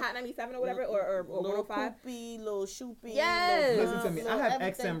about everybody- Hot 97 or whatever, or Lil 105. Poopy, Lil Shoopy. Yes. Lil Listen to me. Lil I have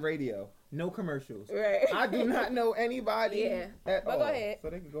everything. XM radio. No commercials. Right. I do not know anybody Yeah. at But all. go ahead.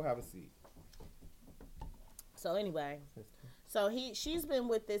 So they can go have a seat. So anyway, she's been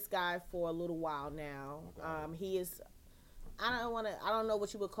with this guy for a little while now. He is, I don't know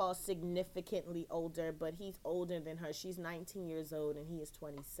what you would call significantly older, but he's older than her. She's 19 years old and he is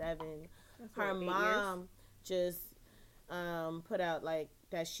 27. Her what, 8 mom just put out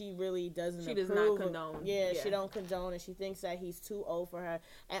that she really doesn't She does not approve of- condone. Yeah, Yeah. she don't condone, and she thinks that he's too old for her.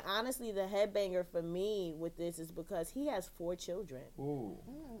 And honestly, the headbanger for me with this is because he has 4 children. Ooh.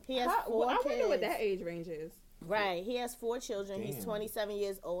 He has How- 4 I kids. wonder what that age range is. Right. He has 4 children. Damn. He's 27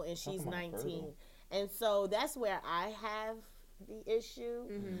 years old and she's Talking about 19. fertile. And so that's where I have the issue.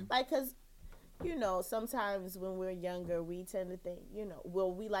 Mm-hmm. Because, sometimes when we're younger, we tend to think,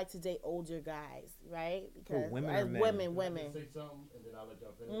 we like to date older guys, right? Because women as or men? women, Can I women. just say something and then I'll let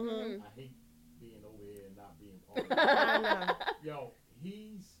y'all finish. Mhm. I hate being over here and not being part of it. I know. Yo,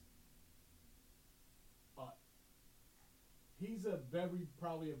 he's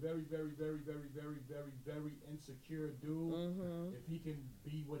probably a very, very, very, very, very, very, very insecure dude. Mhm. If he can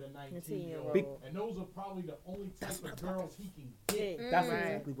be with a 19-year-old. 19-year-old. And those are probably the only type of girls he can get. That's Right.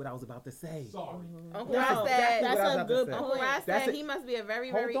 exactly what I was about to say. Sorry. Uncle No, Rod said, that's that's what I was a about to good say. Uncle point. Rod That's said it. he must be a very,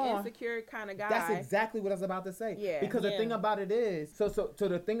 Hold very on. insecure kind of guy. That's exactly what I was about to say. Yeah. Because the Yeah. thing about it is, so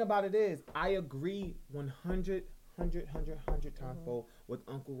the thing about it is, I agree 100 times fold with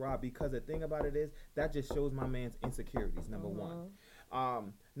Uncle Rob, because the thing about it is that just shows my man's insecurities. Number one.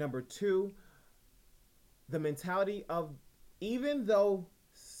 Number two, the mentality of, even though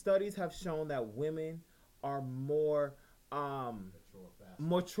studies have shown that women are more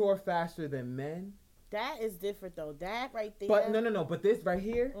mature faster than men. That is different, though. That right there. But no. But this right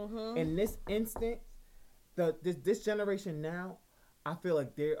here, Mhm. in this instant, this generation now, I feel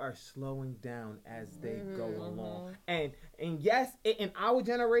like they are slowing down as they go along. And yes, in our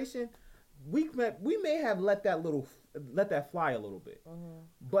generation, we may have let that fly a little bit.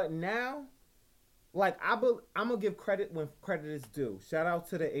 But now, like I'm gonna give credit when credit is due. Shout out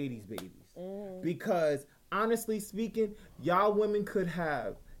to the 80s babies. Because honestly speaking, y'all women could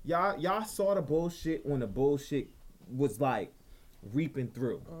have y'all saw the bullshit when the bullshit was like reaping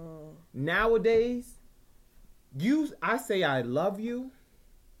through. Nowadays, I say I love you,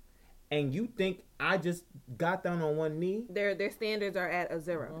 and you think I just got down on one knee. Their standards are at a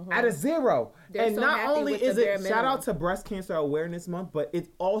 0. At a 0. They're and so not happy only with is the bare it shout minimum. out to Breast Cancer Awareness Month, but it's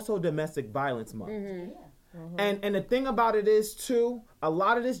also Domestic Violence Month. And the thing about it is too, a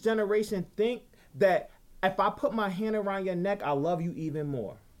lot of this generation think that if I put my hand around your neck, I love you even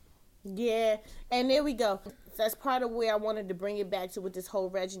more. Yeah, and there we go. That's part of where I wanted to bring it back to with this whole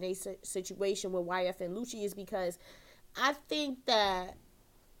Regine situation with YF and Lucci, is because I think that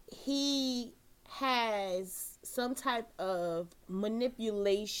he has some type of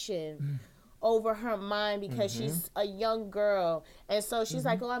manipulation over her mind because she's a young girl, and so she's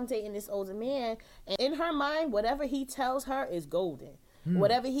like, oh, I'm dating this older man, and in her mind, whatever he tells her is golden.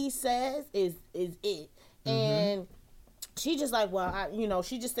 Whatever he says is it. And she just like, well,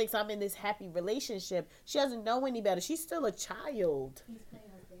 she just thinks I'm in this happy relationship. She doesn't know any better. She's still a child. He's playing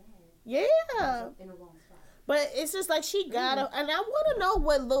her dad. Yeah. In the wrong spot. But it's just like she got to, and I want to know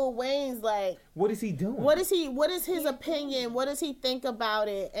what Lil Wayne's like. What is he doing? What is his opinion? What does he think about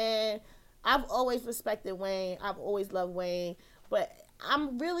it? And I've always respected Wayne. I've always loved Wayne. But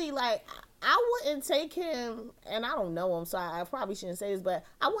I'm really like, I wouldn't take him, and I don't know him, so I probably shouldn't say this, but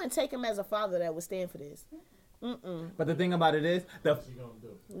I wouldn't take him as a father that would stand for this. But the thing about it is, What's he gonna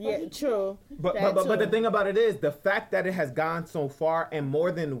do? Yeah, true. But the thing about it is, the fact that it has gone so far and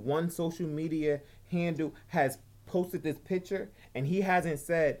more than one social media handle has posted this picture and he hasn't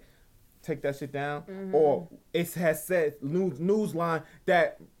said, take that shit down, or it has said Newsline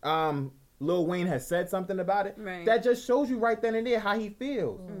that Lil Wayne has said something about it. Right. That just shows you right then and there how he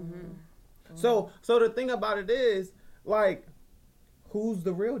feels. So the thing about it is, like, who's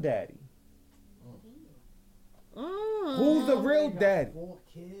the real daddy? Who's the real daddy? 4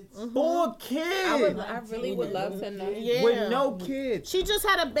 kids. 4 kids I really would love to know. Yeah. with no kids. She just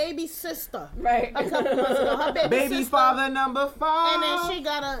had a baby sister. Right. A couple months ago. Her Baby sister, father number 5. and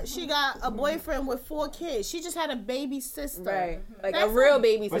then she got a boyfriend with 4 kids. She just had a baby sister. Right. Like That's a real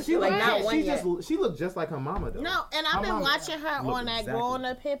baby But sister, she like looked, not one yet. she looked just like her mama though. No, and I've Her been mama watching her looked on that exactly. Growing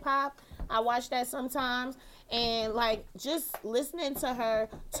Up Hip Hop. I watch that sometimes, and like just listening to her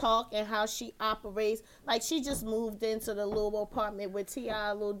talk and how she operates. Like she just moved into the little apartment with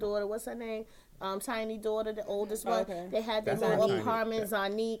T.I. little daughter. What's her name? Tiny daughter, the oldest one. Okay. They had their That's not little Tiny. apartment,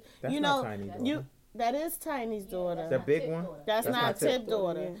 Zanique. That's You not know, Tiny daughter. that is Tiny's daughter. The big one. That's not Tip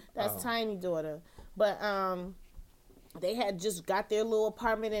daughter. yeah. That's Oh. Tiny daughter. But they had just got their little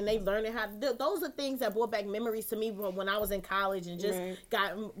apartment and they learning how to do. Those are things that brought back memories to me when I was in college and just Right.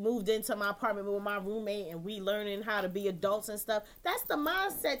 got moved into my apartment with my roommate and we learning how to be adults and stuff. That's the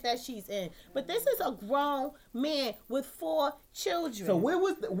mindset that she's in. But this is a grown man with 4 children. So where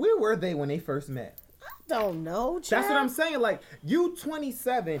were they when they first met? I don't know. That's what I'm saying. Like you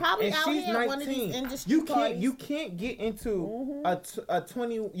 27 Probably and out she's here at one of these 19. industry You parties. can't get into a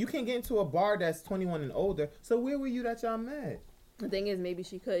 20. You can't get into a bar that's 21 and older. So where were you that y'all met? The thing is, maybe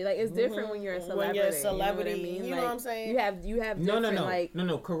she could. Like, it's different when you're a celebrity. When you're a You know what I celebrity, mean? you know Like, what I'm saying? You have No, different, like...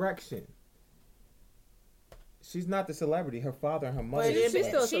 no. Correction. She's not the celebrity. Her father and her mother. But She's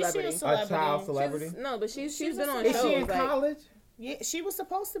still a she's celebrity. a child celebrity. No, but she's been a on Is shows. she in like, college? Yeah, she was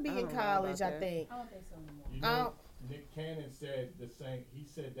supposed to be I in don't know college, about I that. think. I don't think so anymore. You know, Nick Cannon said the same. He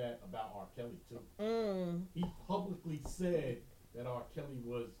said that about R. Kelly too. He publicly said that R. Kelly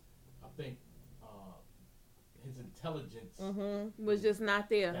was, I think, his intelligence. was just not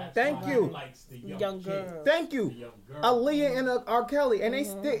there. That's Thank why you. He likes the Young kid, girls. Thank the you. young girl. Aaliyah and R. Kelly, and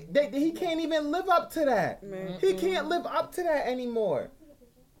he can't even live up to that. He can't live up to that anymore.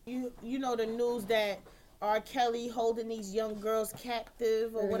 You know the news that R. Kelly holding these young girls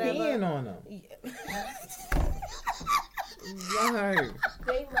captive or whatever. Peeing on them. Right.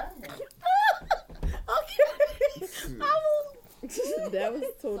 They love him. Okay. That was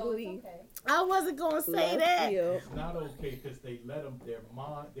So totally... it's okay. I wasn't gonna say left that. field. It's not okay because they let them. They're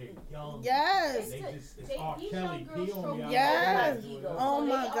young. Yes. They just it's These R. young Kelly. girls He on stroke the Yes. their ego. Oh So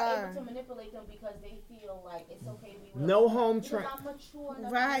my they are God. able to manipulate them because they feel like it's okay to be with No them. home Because train. I'm mature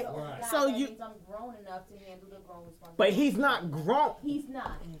enough Right. to be Right. So that you- means I'm grown enough to handle the grown responsibility. But he's not grown. He's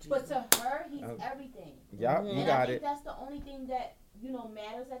not. But to her, he's Okay. everything. Yup, you And I got think it. that's the only thing that,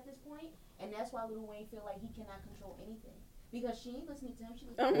 matters at this point. And that's why Lil Wayne feel like he cannot control anything. Because she ain't listening to him. She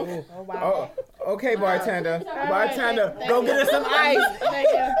listening to Oh wow. Oh, okay, bartender. All right, Bartender, thank go you. get us some ice. Thank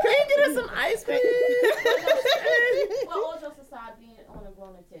you. Can you get us some ice, please? Well, all jokes aside, being on a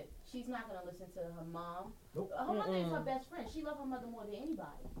grown tip, she's not gonna listen to her her mom. Nope. Her mother is her best friend. She loves her mother more than anybody.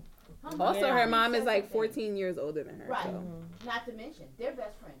 Also, her mom is like 14 years older than her. Right. So. Not to mention, they're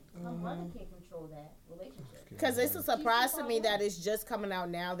best friends. Her mother can't control that relationship. Because it's a surprise to me that it's just coming out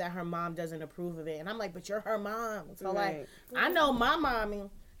now that her mom doesn't approve of it. And I'm like, but you're her mom. So, like, I know my mommy.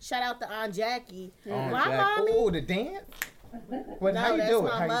 Shout out to Aunt Jackie. My mommy. Oh, the dance? What, No, how you that's do it? my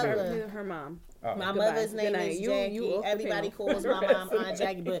How you do mother. it? Her mom. Oh. My Goodbye. mother's name Good night. is You Jackie. off the Everybody panel. calls my mom Aunt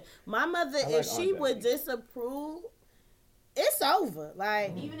Jackie. But my mother, I like if she Aunt would Jackie. disapprove, it's over.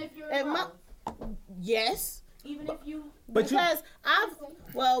 Like, Even if you're if in my- love. yes. Even if you. But you- Because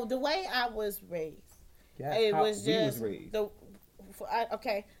the way I was raised, Yeah, it how was we just raised.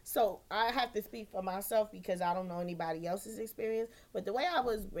 okay. So I have to speak for myself because I don't know anybody else's experience. But the way I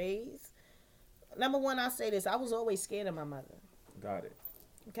was raised, number one, I'll say this: I was always scared of my mother. Got it.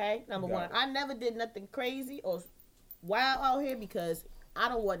 Okay, number Got one, it. I never did nothing crazy or wild out here because I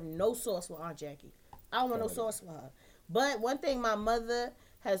don't want no sauce with Aunt Jackie. I don't want no Got it. sauce with her. But one thing my mother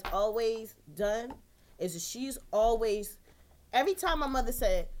has always done is that she's always, every time my mother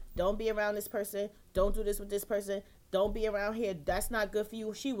said, don't be around this person, don't do this with this person, don't be around here, that's not good for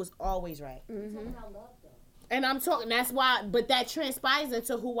you, she was always right. Talking about love, though. And I'm talking, that's why, but that transpires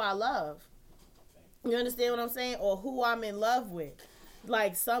into who I love. You understand what I'm saying? Or who I'm in love with.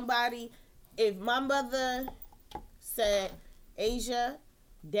 Like somebody, if my mother said, Asia,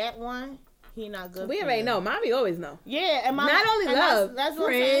 that one, he not good We for already you. know. Mommy always know. Yeah, and my Not only and love, that's what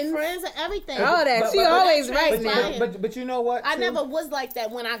I'm saying, friends. friends and everything. All that. But- She but- but always that right transpires. now. But you know what? I too? never was like that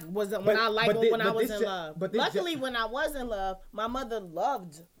when I was when I liked but when I but was this in ju- love. but this Luckily, when I was in love, my mother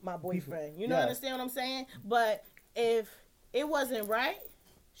loved my boyfriend. You know, yeah. understand what I'm saying? But if it wasn't right,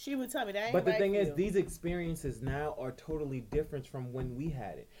 she would tell me that ain't But the right thing for is, you. these experiences now are totally different from when we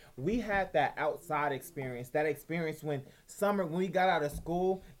had it. We had that outside experience, that experience when we got out of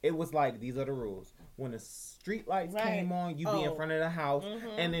school, it was like, these are the rules. When the street lights Right. came on, you be in Oh. front of the house,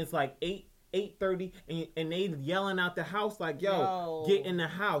 and it's like 8:30, and they yelling out the house like, yo, get in the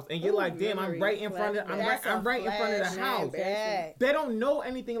house. And you're Ooh, like, damn, I'm memories, right in front of That's I'm a right in front of the flashback. house. Back. They don't know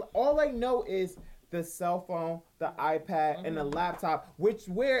anything. All they know is the cell phone, the iPad, and the laptop, which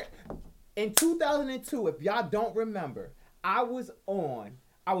in 2002, if y'all don't remember, I was on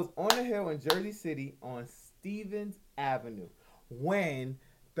the hill in Jersey City on Stevens Avenue when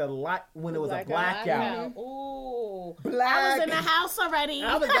it was a blackout. Ooh. I Black. was in the house already.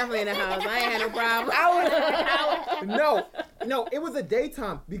 I was definitely in the house. I ain't had no problem. No, it was a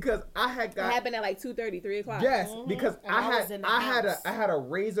daytime because I had It got happened at like 2:30, 3 o'clock. yes because And I was in the house. I had a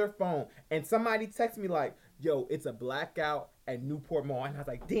Razor phone and somebody texted me like, yo, it's a blackout at Newport Mall, and I was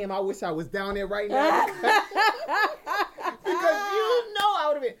like, damn, I wish I was down there right now because you know I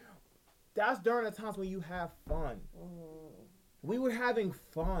would have been. That's during the times when you have fun. We were having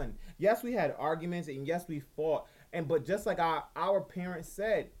fun. Yes, we had arguments, and yes, we fought. But just like our parents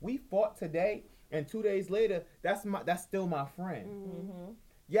said, we fought today, and 2 days later, that's still my friend.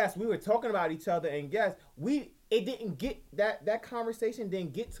 Yes, we were talking about each other, and yes, it didn't get that conversation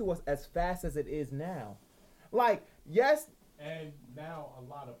didn't get to us as fast as it is now. Like, yes. And now a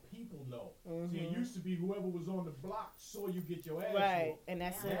lot of people know. See, it used to be whoever was on the block saw you get your ass Right, whooped. and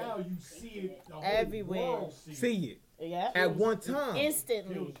that's Now it. you see it the whole Everywhere. world See it Yeah. at one time.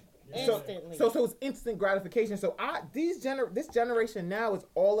 Instantly. So- Instantly. So it's instant gratification. So this generation now is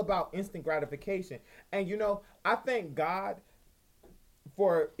all about instant gratification. And you know, I thank God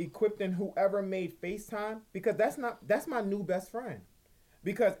for equipping whoever made FaceTime, because that's my new best friend.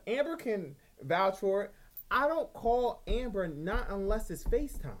 Because Amber can vouch for it. I don't call Amber not unless it's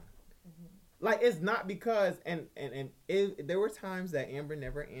FaceTime. Like, it's not because there were times that Amber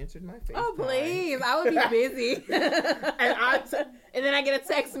never answered my FaceTime. Oh, please. I would be busy. And then I get a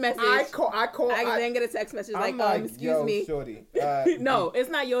text message. I then get a text message like, I'm like, excuse yo, me. shorty. No, it's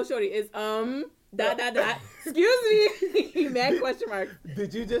not yo shorty. It's excuse me. Mad question mark.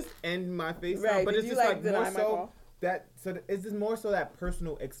 Did you just end my FaceTime? Right. But Did it's you, just like, like deny more my so call? it's just more so that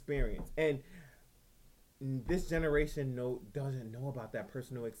personal experience. And this generation doesn't know about that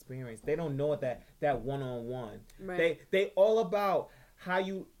personal experience. They don't know that one-on-one. Right. They all about how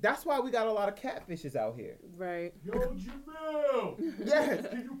you. That's why we got a lot of catfishes out here. Right. Yo, Jamil, Yes.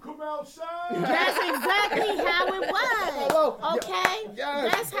 can you come outside? That's exactly how it was. Hello. Okay?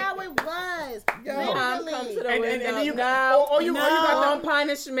 Yes. That's how it was. Yo. Come to Literally. the And window. then you No. or you got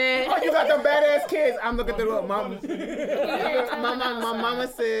punishment. Oh, you got them badass kids. I'm looking through it, mama. My mama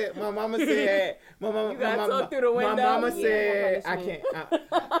said. My mama said. My mama. You gotta talk through the window. My mama Yeah, said I punishment.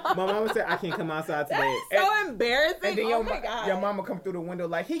 can't. My mama said I can't come outside today. That's so embarrassing. And then Oh my God. your mama come through the window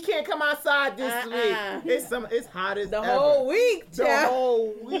like he can't come outside this week. It's hot as The ever. whole week, The child.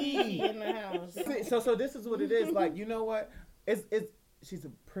 whole week. In the house. So this is what it is. Like, you know what? It's she's a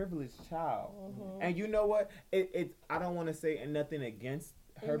privileged child, and you know what? It's I don't want to say nothing against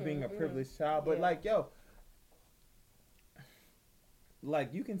her being a privileged child, but Yeah. like, yo,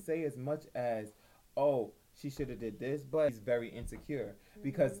 like you can say as much as, oh, she should have did this, but she's very insecure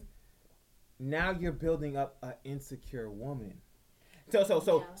because now you're building up an insecure woman. So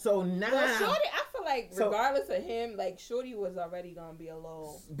now. Well, Shorty, I feel like So- regardless of him, like Shorty was already gonna be a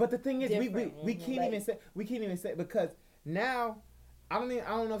little. But the thing is, we Different. can't Like- even say because now I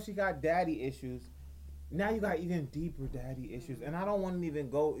don't know if she got daddy issues. Now you got even deeper daddy issues, and I don't want to even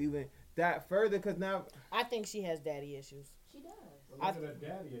go even that further because now I think she has daddy issues. She does. But look at her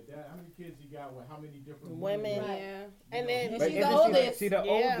daddy. How many kids he got with how many different Women. women? Yeah. And then but she's the isn't oldest. She the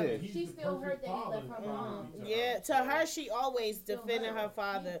Yeah. oldest. He's She the still perfect hurt that he father, left her probably, to Yeah, her. to her, she always Still defended her. her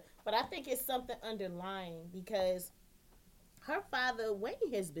father. But I think it's something underlying because her father,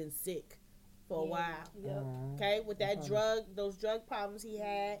 Wayne, has been sick for a while. Yep. Okay, with that those drug problems he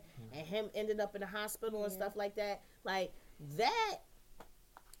had, and him ended up in the hospital and stuff like that. Like that,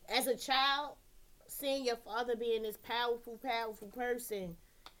 as a child, seeing your father being this powerful person,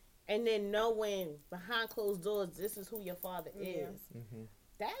 and then knowing behind closed doors, this is who your father is.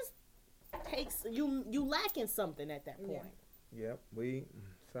 That's takes you lacking something at that point. Yep,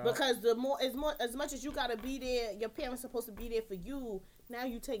 Because as much as you gotta be there, your parents supposed to be there for you. Now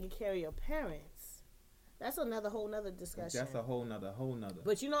you taking care of your parents. That's whole nother discussion. that's a whole nother.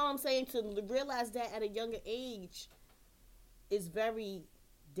 But you know what I'm saying? To realize that at a younger age is very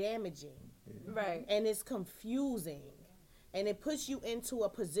damaging, Right. and it's confusing, and it puts you into a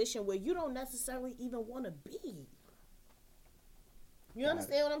position where you don't necessarily even want to be. You Got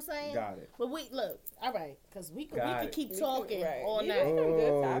understand what I'm saying? Got it. But look, all right, because we Got could it. keep We talking right. all We night. got some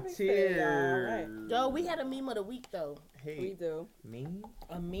good topics today, y'all. Cheers. Right. Yo, we had a meme of the week though. We Hey, do. me?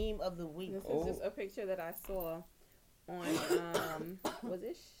 A meme of the week. This Oh. is just a picture that I saw on was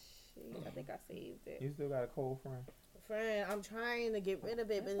it Shade? I think I saved it. You still got a cold friend? Friend, I'm trying to get rid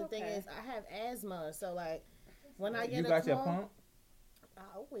of it, but That's the thing okay. is, I have asthma, so like when I get You a got your cold, pump? I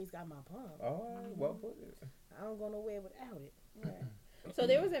always got my pump. All right, well put it. I don't go nowhere without it. So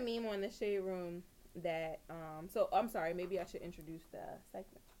there was a meme on the Shade Room that so I'm sorry, maybe I should introduce the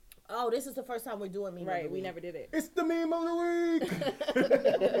segment. Oh, this is the first time we're doing meme. of Right, the we week. never did it. It's the meme of the week. So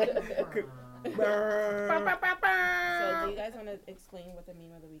do you guys want to explain what the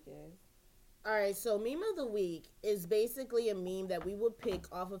meme of the week is? All right, so meme of the week is basically a meme that we would pick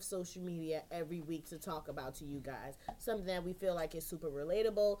off of social media every week to talk about to you guys. Something that we feel like is super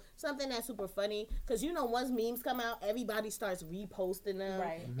relatable, something that's super funny. Because, you know, once memes come out, everybody starts reposting them.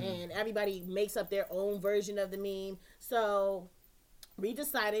 Right. And everybody makes up their own version of the meme. So we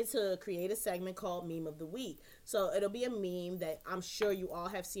decided to create a segment called Meme of the Week. So it'll be a meme that I'm sure you all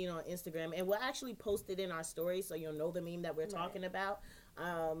have seen on Instagram. And we'll actually post it in our story so you'll know the meme that we're talking about.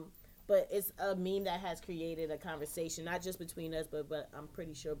 But it's a meme that has created a conversation, not just between us, but I'm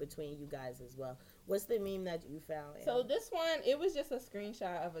pretty sure between you guys as well. What's the meme that you found? Anna? So this one, it was just a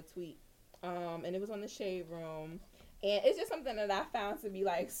screenshot of a tweet, and it was on the Shade Room, and it's just something that I found to be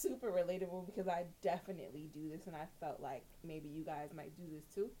like super relatable because I definitely do this, and I felt like maybe you guys might do this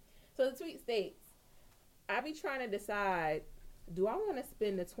too. So the tweet states, "I be trying to decide, do I want to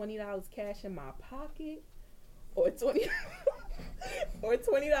spend the $20 cash in my pocket, or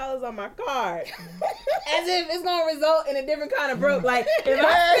 $20 on my card, as if it's gonna result in a different kind of broke. Like if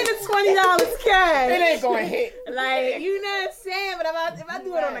I spend $20 cash, It ain't gonna hit. like, you know what I'm saying? But if I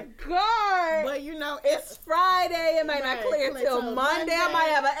do it on a card, But you know, it's Friday. It might not Right, clear clear till till Monday. I Monday. might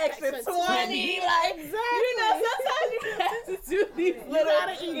have an extra Extra 20. 20. Like, Exactly. you know, sometimes you have to do these little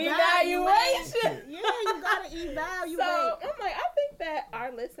gotta evaluations. yeah, you gotta evaluate. So I'm like, I think that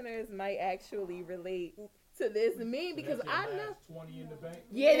our listeners might actually relate to this meme because That's your I know. last 20 in the bank.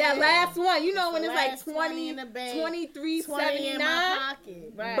 Yeah, that last one. You know It's when the it's like last 20 in the bank, 20 in $23.79. my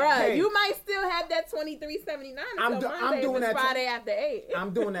pocket. Right. Bruh, Hey. you might still have that $23.79 I'm until do- I'm Monday if doing it's that too. Friday after 8.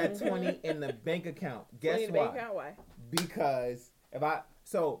 I'm doing that 20 in the bank account. Guess 20 in the why? bank account, why? Because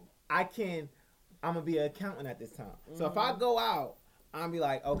I'm gonna be an accountant at this time. So if I go out, I'm be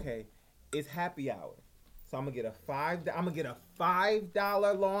like, okay, it's happy hour. So I'm gonna get a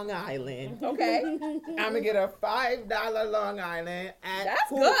 $5 Long Island. Okay. I'm gonna get a $5 Long Island at That's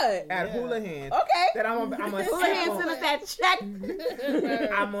good. at Hula Hands. Okay. That I'm gonna Hula Hands send us that check.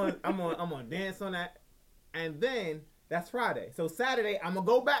 I'm gonna dance on that, and then that's Friday. So Saturday I'm gonna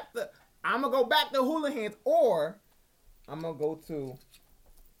go back to Hula Hands, or I'm gonna go to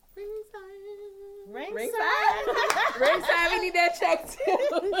Ringside. Ringside, we need that check too.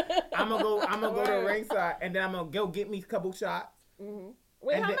 I'm gonna go to Ringside, and then I'm gonna go get me a couple shots. Mm-hmm.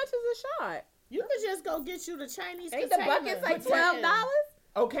 Wait, And how then- much is a shot? You could just go get you the Chinese Ain't the container. buckets like But $12?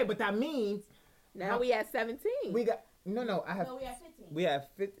 Okay, but that means Now we at 17. we got I have No, we have 15. we have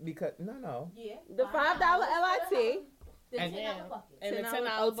 50 because no. Yeah. The $5 LIT. The And- $10 bucket. And the $10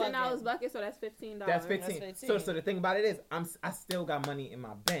 $10 $10 bucket, so that's $15. That's 15. That's 15. So the thing about it is, I still got money in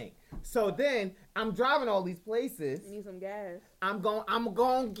my bank. So then I'm driving all these places. You need some gas. I'm gonna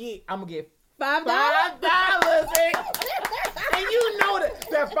get $5? $5, and you know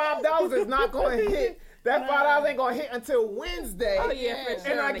that $5 is not gonna hit. That $5 ain't gonna hit until Wednesday. Oh yeah, for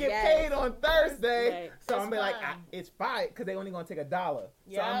sure. And I on the get gas. paid on Thursday, Right. so It's I'm be like, fine. it's fine because they only gonna take $1.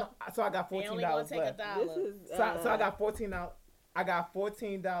 Yep. So I got They $14 only gonna take left. $1. This is, So I got $14. I got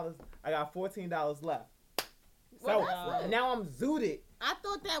 $14 left. So Well, that's good. now I'm zooted. I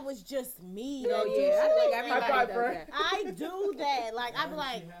thought that was just me. Oh though. yeah, I think High everybody five, does friend. that. I do that. Like I be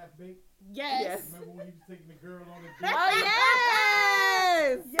like, yes. Yes. Remember when he was taking the girl on the Oh date?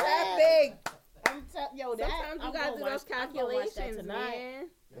 yes! Yes. That big. Yo, that Sometimes you I'm gotta gonna do watch- those I'm gonna watch that calculations, tonight. man.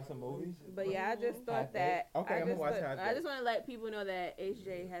 That's a movie. But yeah, I just thought Half that. Baked? Okay, I'm gonna watch Half I Baked. just want to let people know that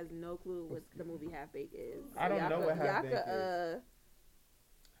HJ has no clue what the movie Half Baked is. I don't know what Half Baked is.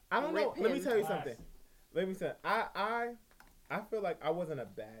 I don't know. Rip Let me him. tell you something. I feel like I wasn't a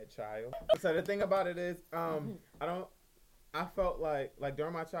bad child. So the thing about it is, I felt like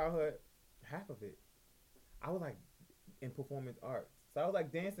during my childhood, half of it, I was like in performance arts. So I was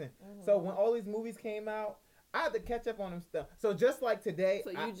like dancing. So when all these movies came out, I had to catch up on them stuff. So just like today,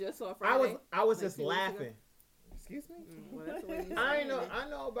 So you just saw Friday? I was like just 2 weeks ago? laughing. Excuse me? Well, that's the way you I saying know it. I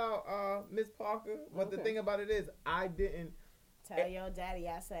know about Miss Parker, but the Okay. thing about it is I didn't. Tell your daddy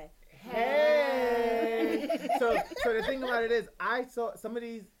I said, Hey. so the thing about it is I saw some of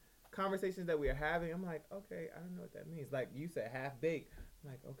these conversations that we are having. I'm like, okay, I don't know what that means. Like you said, half baked. I'm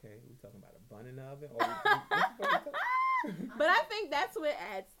like, okay, we talking about a bun in the oven? Or But I think that's what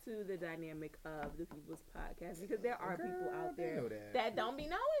adds to the dynamic of the People's Podcast, because there are people out they there know that. that don't be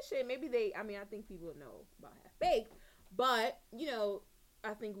knowing shit. Maybe I think people know about Half Baked, but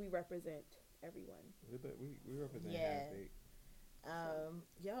I think we represent everyone. we represent Yeah. half baked.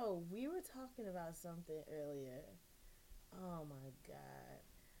 yo, we were talking about something earlier. Oh my god.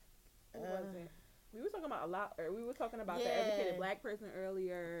 What was it? We were talking about we were talking about the Yeah. educated black person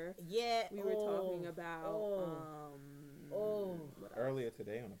earlier. Yeah. We were talking about what else? Earlier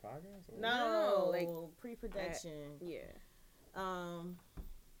today on the podcast? Or? No, like, pre-production. Yeah.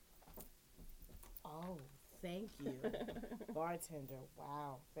 Oh, thank you, bartender.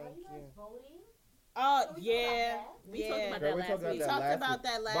 Wow, thank Are you guys you. voting? Oh Can we talk yeah, about We yeah. talked about Girl, that we last talked about week. We that talked last about week.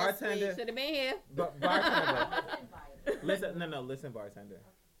 that last Bartender. week. Should have been here. But bartender. I was invited. listen, bartender.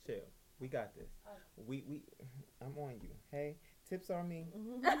 Chill. We got this. We I'm on you. Hey, tips on me.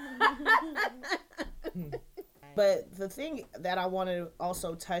 But the thing that I want to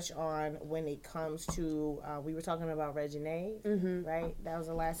also touch on when it comes to, we were talking about Reginae, Mm-hmm. right? That was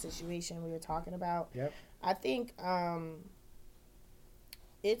the last situation we were talking about. Yep. I think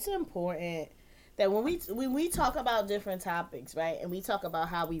it's important that when we talk about different topics, right, and we talk about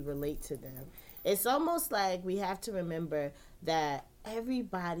how we relate to them, it's almost like we have to remember that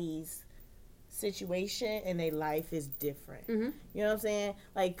everybody's situation in their life is different. Mm-hmm. You know what I'm saying?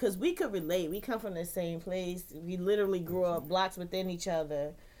 Like, because we could relate. We come from the same place. We literally grew up blocks within each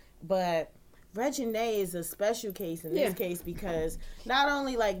other. But Reginae is a special case in this case because not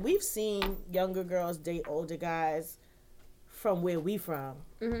only, like, we've seen younger girls date older guys from where we from.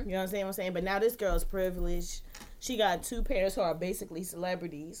 Mm-hmm. You know what I'm saying? But now this girl's privileged. She got two parents who are basically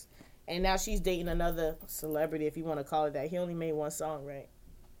celebrities. And now she's dating another celebrity, if you want to call it that. He only made one song, right?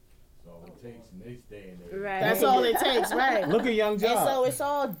 That's all it takes in this day and age. Right. That's all it takes, right? Look at Young And Job. so it's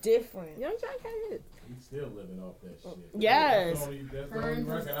all different. Young John can hit. He's still living off that shit. Yes. That's the only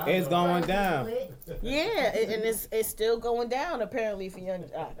record I It's know. going down. Yeah, and it's still going down apparently for Young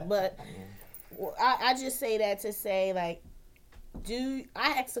Jock. But I just say that to say, like,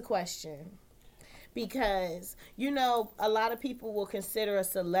 I ask a question because a lot of people will consider a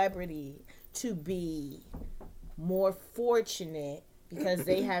celebrity to be more fortunate because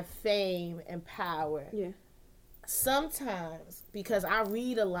they have fame and power. Yeah. sometimes, because I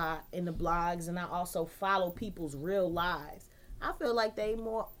read a lot in the blogs and I also follow people's real lives, I feel like they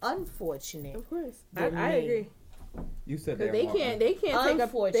more unfortunate. Of course, I than me. agree. You said Because they're they more- can't take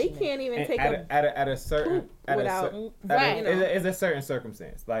a. They can't even and take at a certain without right. It's a certain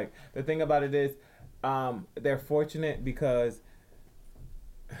circumstance. Like the thing about it is, they're fortunate because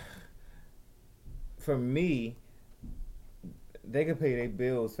for me, they can pay their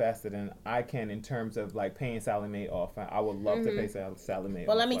bills faster than I can in terms of like paying Sally Mae off. I would love to pay Sally Mae off.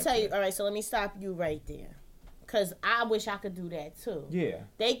 Well, let me like tell you. that. All right, so let me stop you right there, because I wish I could do that too. Yeah.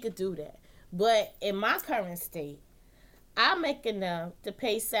 They could do that, but in my current state, I make enough to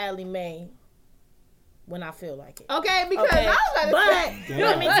pay Sally Mae when I feel like it. Okay, because Okay, I was about to but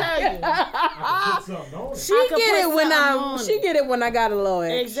let me tell you, I can put something on it. she I could get it put when something on she it. get it when I got a little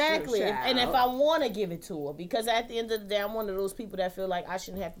extra. exactly. child. And if I want to give it to her, because at the end of the day, I'm one of those people that feel like I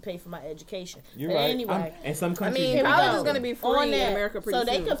shouldn't have to pay for my education. You're but right. anyway, In some I countries, mean, you we college go. is gonna be free on in that, America pretty so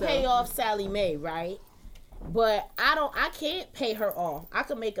they soon. could pay off Sally Mae, right? But I can't pay her off. I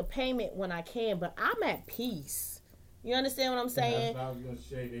could make a payment when I can, but I'm at peace. You understand what I'm That's saying? what I was gonna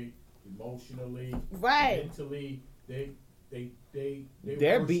say. They emotionally, Right. mentally,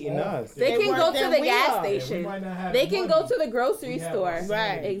 They're worse beating off. us. They They can work go to than the we gas are. Yeah, we station. might not have They can money. go to the grocery We have store. our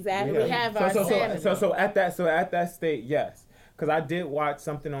sanity. Exactly. We have our sanity. So at that state, yes, because I did watch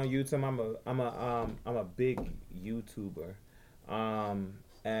something on YouTube. I'm a big YouTuber,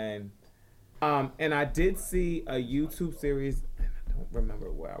 and I did see a YouTube series. And I don't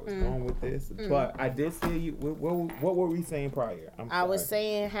remember where I was going with this, but I did see what were we saying prior? I was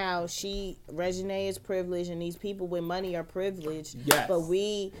saying how Reginae is privileged and these people with money are privileged. Yes. But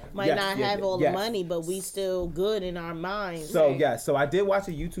we might Yes, not yes, have all yes. the money, but we still good in our minds. So yeah, so I did watch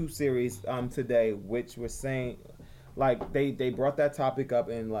a YouTube series today, which was saying, like they brought that topic up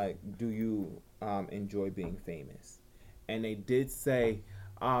and like, do you enjoy being famous? And they did say,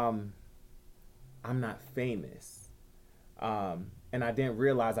 I'm not famous, and I didn't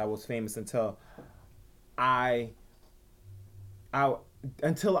realize I was famous until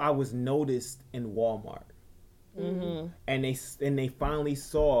until I was noticed in Walmart, and they finally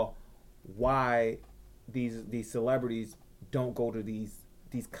saw why these celebrities don't go to these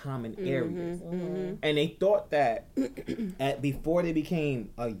common areas, and they thought that before they became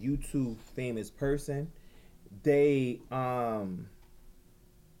a YouTube famous person, they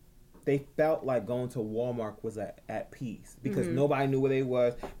felt like going to Walmart was at peace because nobody knew where they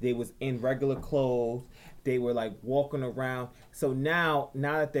was. They was in regular clothes. They were like walking around. So now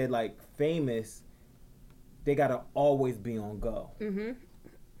that they're like famous, they gotta always be on go.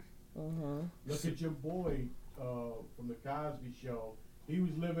 Look at your boy from the Cosby Show. He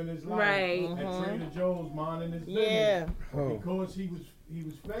was living his life Right. at Trader Joe's, minding his Yeah. business. But because he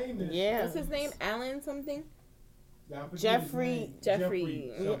was famous. Yeah. What's his name? Alan something? I forget his Jeffrey- name.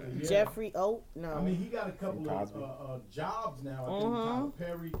 Jeffrey. something, yeah. Jeffrey O. No. I mean, he got a couple Cosby. of jobs now. I think Tyler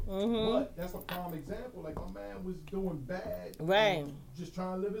Perry. But that's a prime example. Like, my man was doing bad. Right. Just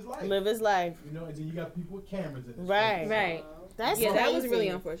trying to live his life. Live his life. You know, and then you got people with cameras in his Right. face. Right. That's Yeah, that was crazy. really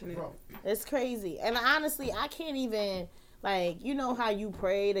unfortunate. Bro, It's crazy. And honestly, I can't even, like, you know how you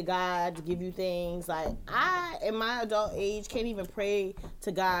pray to God to give you things? Like, I, in my adult age, can't even pray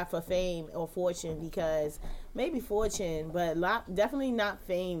to God for fame or fortune because maybe fortune, but definitely not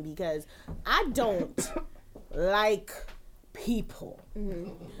fame because I don't like people.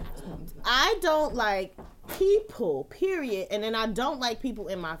 I don't like people, period. And then I don't like people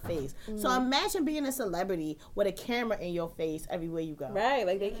in my face. So imagine being a celebrity with a camera in your face everywhere you go. Right.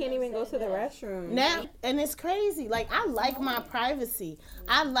 Like they can't even go to the restroom. Now, and it's crazy. Like, I like my privacy.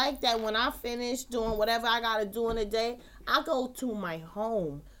 I like that when I finish doing whatever I got to do in a day, I go to my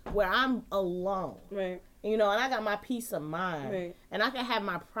home where I'm alone. Right. You know, and I got my peace of mind. Right. And I can have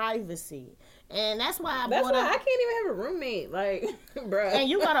my privacy. And that's why I That's bought why I a... can't even have a roommate. Like, bro. And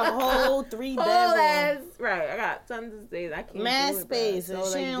you got a whole 3 whole bedroom. ass. Right. I got tons of space. I can't Mad do it, space, bro. and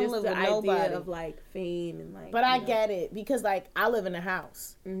So, she like, don't just live the with idea nobody. of, like, fame and, like... But you I know. get it because, like, I live in a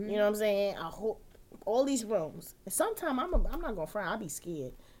house. You know what I'm saying? All these rooms. Sometimes I'm not gonna front. I'll be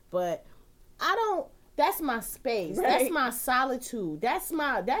scared, but I don't. That's my space. Right. That's my solitude. That's where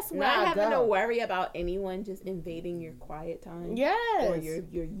Not I having to go. worry about anyone just invading your quiet time. Yes. Or your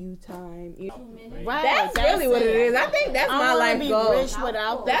you time. Right. That's really what it is. I think that's I my wanna life be goal. rich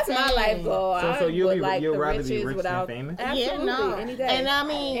without the That's my fame. life goal. So I you'd would like the rather be riches rich without, than famous? Absolutely, Yeah, no. any day. And I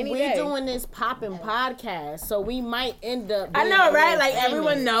mean, Any we're day. doing this popping podcast, so we might end up. I being know, right? real Like famous.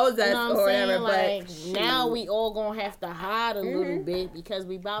 everyone knows us You know what or I'm whatever. saying? But Like now we all gonna have to hide a little bit because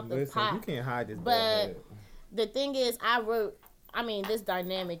we about to Listen, pop. you can't hide this. But the thing is, I mean, this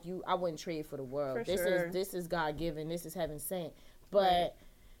dynamic, I wouldn't trade for the world. For sure. This is God given. This is heaven sent. But Right.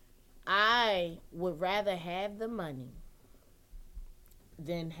 I would rather have the money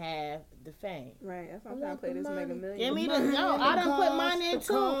than have the fame. Right. That's why I'm trying to play this Mega Millions. Give me the I done put mine in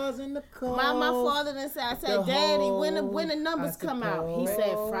too. My father done said, I said, Daddy, when the numbers come out? He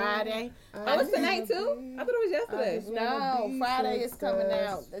said Friday. Oh, it's tonight too? I thought it was yesterday. No, Friday is coming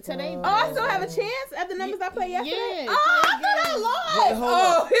out. Today. Oh, I still have a chance at the numbers I played yesterday? Yeah, Oh, I thought I lost.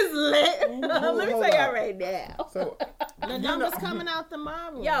 Oh, it's lit. Let me hold tell y'all up. right now. So The numbers coming out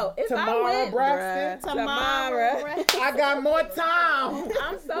tomorrow. Yo, if I Tamara win, Braxton? bruh, Tamara. I got more time.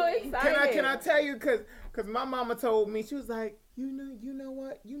 I'm so excited. Can I tell you? Cause my mama told me, she was like, you know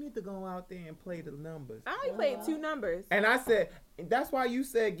what? You need to go out there and play the numbers. I only played 2 numbers. And I said, that's why you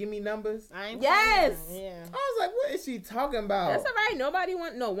said, give me numbers. I ain't Yes. Yeah. I was like, what is she talking about? That's all right. Nobody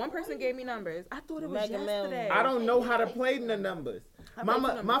one person gave me numbers. I thought it was Mega yesterday. Millions. I don't know how to play the numbers.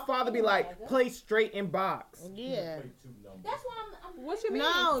 My father be like, play straight in box. Yeah. Play 2 numbers. That's what I'm What you mean?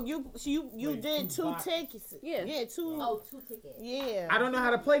 No, you Wait, did 2 2 boxes. tickets. Yeah. Yeah, 2. Oh, 2 tickets. Yeah. I don't know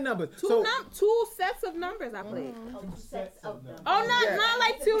how to play numbers. Two sets of numbers I played. Oh, 2 sets of numbers. Oh, not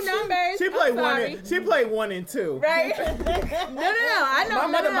like 2 numbers. She I'm played sorry. she played 1 and 2. Right? No. I know.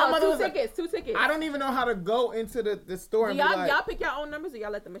 My mother was 2 like- tickets. 2 tickets. I don't even know how to go into the store Do and y'all, be like, y'all pick your own numbers or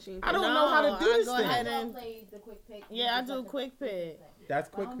y'all let the machine pick? I don't know how to do I this go thing. ahead I and play the quick pick. yeah, I do quick pick. That's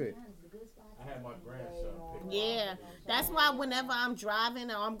quick pick. I had my grandson pick. Yeah, that's why whenever I'm driving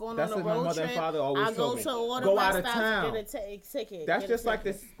or I'm going That's on a what my road mother trip, and father always I go told me. to order Go my out of stops town. and get a ticket. That's get a just like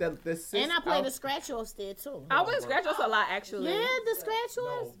ticket. the And I play the scratch offs there too. I went scratch offs a lot actually. Yeah, the scratch No,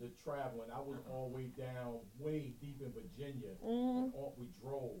 offs. the traveling. I was all the way down, way deep in Virginia. Mm-hmm. And we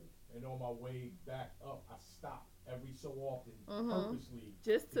drove, and on my way back up, I stopped every so often, purposely,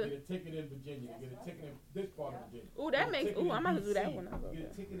 Just to to. get a ticket in Virginia, to get a ticket in this part of Virginia. Ooh, that get a makes. ticket Ooh, in I'm about to do that DC, when I go.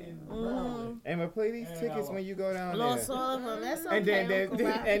 Get a ticket in Mm-hmm. Maryland. And we play these And tickets when you go down Lord there. Sullivan, that's okay. And then, Uncle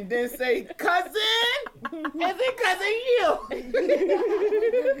Rob. and then say, cousin, is it cousin you?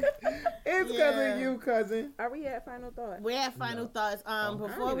 It's Yeah. cousin you, cousin. Are we at final thought? We're at final thoughts. Before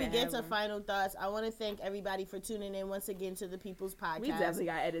don't we even get have to one. final thoughts, I want to thank everybody for tuning in once again to the People's Podcast. We definitely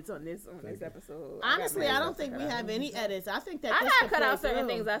got edits on this episode. Honestly, I don't think we have any edits. I think that I this gotta could cut play out certain through.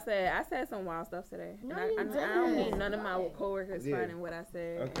 things I said. I said some wild stuff today. No, And you I don't didn't. need none of my coworkers Yeah. finding what I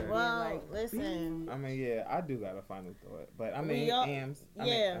said. Okay. And Well, being like, listen. I mean, yeah, I do got a final thought. But I We mean, all- Ams.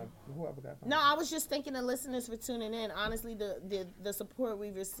 yeah. Whoever got final No, I was just thanking the listeners for tuning in. Honestly, the support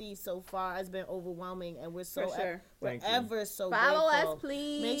we've received so far has been overwhelming, and we're so For sure. Thank you. ever so follow grateful. us,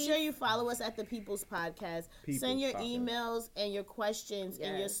 please. Make sure you follow us at the People's Podcast. Send your People's Podcast. emails and your questions and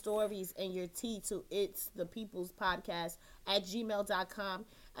your Yes. stories and your tea to it's the People's Podcast at gmail.com.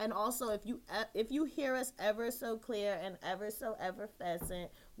 And also, if you hear us ever so clear and ever so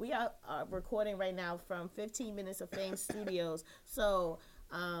effervescent, we are recording right now from 15 Minutes of Fame Studios. So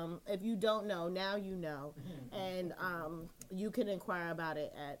if you don't know, now you know. And you can inquire about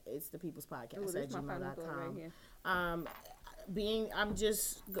it at it's the People's Podcast Ooh, at this is my final thought right gmail.com. here.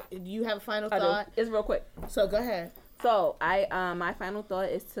 You have a final I do. thought? It's real quick. So go ahead. So my final thought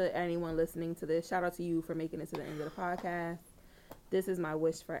is to anyone listening to this. Shout out to you for making it to the end of the podcast. This is my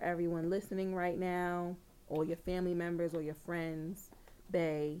wish for everyone listening right now, all your family members or your friends,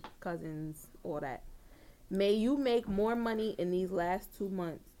 bae, cousins, all that. May you make more money in these last 2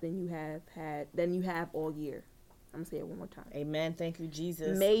 months than you have all year. I'm gonna say it one more time. Amen. Thank you,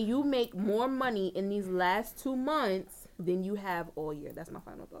 Jesus. May you make more money in these last 2 months than you have all year. That's my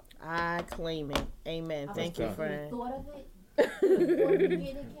final thought. I claim it. Amen. Thank you, go. friend. Thought of it? Before you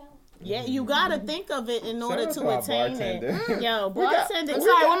get it, Cal? Yeah, you gotta think of it in order out to to our attain bartender. it. Yo, bartender. I'm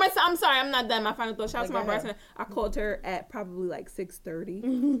sorry. One more time. I'm sorry. I'm not done. My final thought. Shout out to my Go ahead. bartender. I called her at probably like 6:30,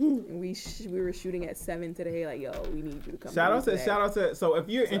 and we were shooting at 7 today. Like, yo, we need you to come. Shout today. out to. So if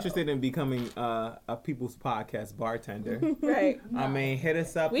you're interested in becoming a People's Podcast bartender, Right. I mean, hit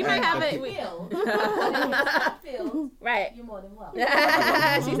us up. We at might have the it. Pe- we- Phil, Right. you're more than welcome.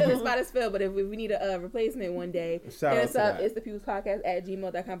 She said the spot is filled, but if we need a replacement one day, Shout hit out us to up. that. It's the People's Podcast at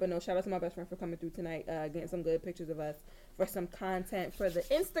gmail.com. But no, shout out to my best friend for coming through tonight, getting some good pictures of us for some content for the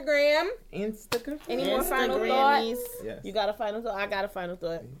Instagram. Instagram. Any more final Instagrammies. thoughts? Yes. You got a final thought? I got a final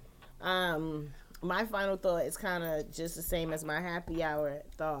thought. My final thought is kind of just the same as my happy hour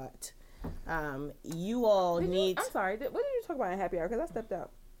thought. You all need. I'm sorry. What did you talk about in happy hour? Because I stepped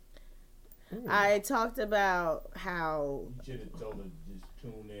out. I talked about how You should have told her to just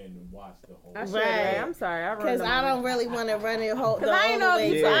tune in and watch the whole. I should, Right. I'm sorry. I Because I don't really want to run it whole. Because I ain't know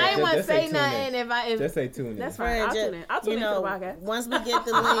if you. Yeah, I ain't want to just say say tune nothing in. if. Just say tune in. That's fine. I'll tune in. I'll tune in to the podcast. Once we get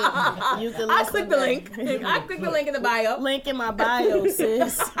the link, you can. I listen click the back. link. I click the link in the bio. Link in my bio,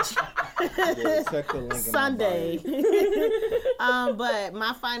 sis. Yeah, check the link in Sunday. my bio. But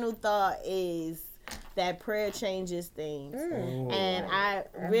my final thought is that prayer changes things. And I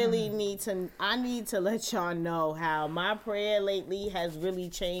really need to let y'all know how my prayer lately has really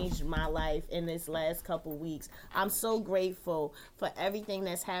changed my life in this last couple weeks. I'm so grateful for everything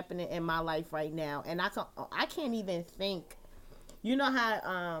that's happening in my life right now. And I can't even think. You know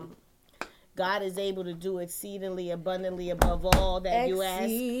how God is able to do exceedingly abundantly above all that you ask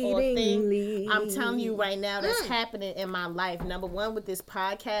or think. I'm telling you right now, that's happening in my life. Number one, with this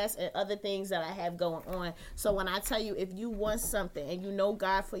podcast and other things that I have going on. So when I tell you, if you want something and you know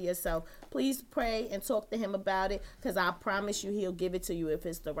God for yourself, please pray and talk to him about it, because I promise you he'll give it to you if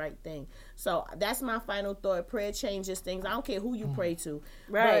it's the right thing. So that's my final thought. Prayer changes things. I don't care who you pray to.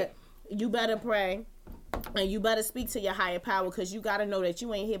 Right. But you better pray. And you better speak to your higher power, because you got to know that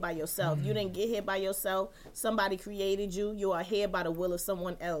you ain't here by yourself. You didn't get here by yourself. Somebody created you. You are here by the will of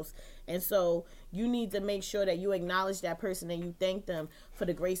someone else. And so you need to make sure that you acknowledge that person and you thank them for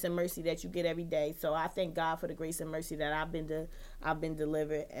the grace and mercy that you get every day. So I thank God for the grace and mercy that I've been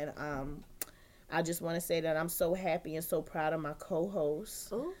delivered. And I just want to say that I'm so happy and so proud of my co-hosts.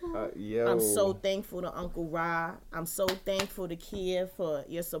 I'm so thankful to Uncle Ra. I'm so thankful to Kia for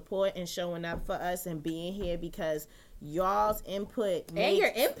your support and showing up for us and being here, because y'all's input And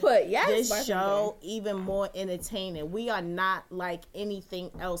your input, yes. this show even more entertaining. We are not like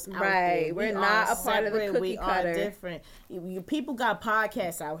anything else out Right. there. We're We not are a part of the separate. cookie We cutter. are different. People got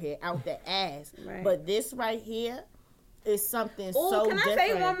podcasts out their ass. Right. But this right here is something Oh, so can I different.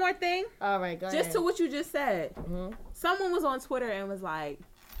 say one more thing? All right, go ahead. Just to what you just said. Someone was on Twitter and was like,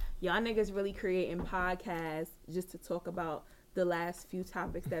 y'all niggas really creating podcasts just to talk about the last few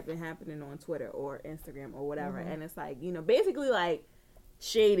topics that have been happening on Twitter or Instagram or whatever. And it's like, you know, basically like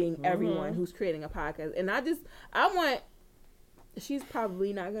shading everyone who's creating a podcast. And I want, she's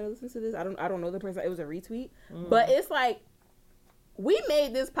probably not going to listen to this. I don't know the person. It was a retweet. But it's like, we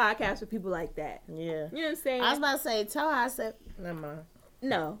made this podcast for people like that. Yeah. You know what I'm saying? I was about to say, tell her I said, never mind.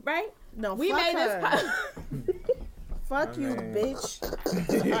 No, right? No, We fuck made her. this Fuck you, man. bitch.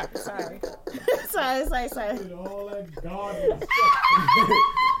 Sorry. sorry. All that garbage.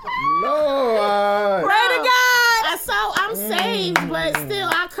 Lord. Pray to God. So I'm saved, but still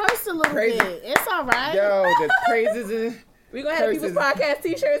I curse a little Crazy. bit. It's all right. Yo, the praises in. We're going to have people's podcast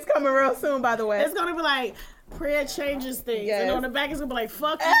t-shirts coming real soon, by the way. It's gonna be like prayer changes things, Yes. and on the back it's gonna be like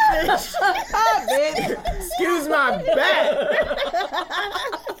fuck you, bitch. Excuse my back.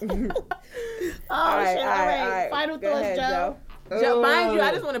 Oh shit! All right. Final Go thoughts, ahead, Joe. Joe, mind you,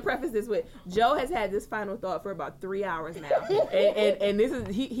 I just want to preface this with Joe has had this final thought for about 3 hours now, and this is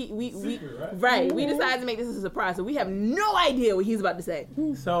we Secret, right? right. We decided to make this a surprise, so we have no idea what he's about to say.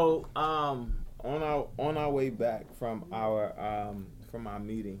 So, on our way back from our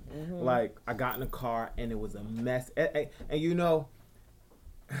meeting, like I got in the car and it was a mess. And you know,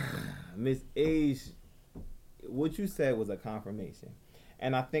 Miss Age, what you said was a confirmation,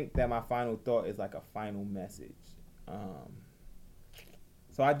 and I think that my final thought is like a final message.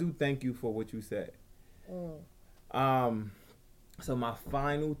 So I do thank you for what you said. So my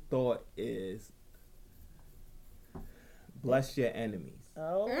final thought is, bless your enemies.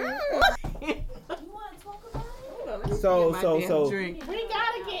 Oh, You want to talk about it? So we gotta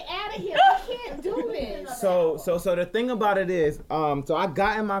get out of here. We can't do this. So the thing about it is, so I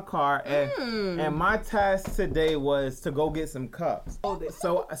got in my car and my task today was to go get some cups.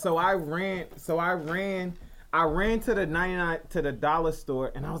 So I ran to the 99 to the dollar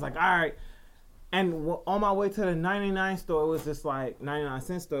store, and I was like, all right. And on my way to the 99 store, it was just like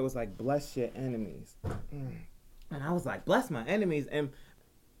 99-cent store. It was like, bless your enemies. And I was like, bless my enemies. And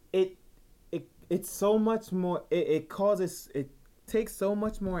it's so much more. It takes so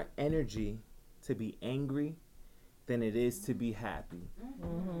much more energy to be angry than it is to be happy.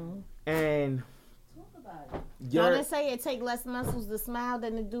 And Talk about it. Don't they say it take less muscles to smile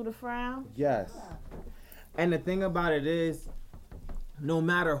than to do the frown? yes. And the thing about it is, no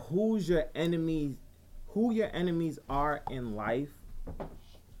matter who your enemies are in life,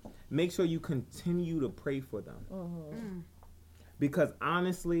 make sure you continue to pray for them. Because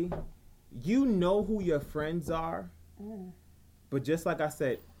honestly, you know who your friends are, but just like I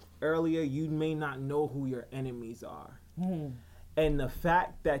said earlier, you may not know who your enemies are. And the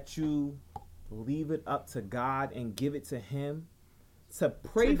fact that you leave it up to God and give it to Him to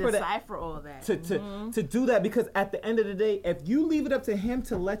pray for that. Decipher all that. To do that, because at the end of the day, if you leave it up to him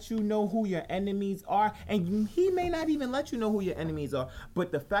to let you know who your enemies are, and he may not even let you know who your enemies are,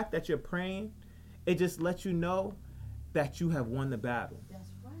 but the fact that you're praying, it just lets you know that you have won the battle. That's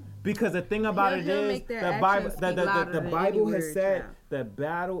right. Because the thing about it He'll is, make their the Bible, actions speak louder the than Bible any has word, said child. the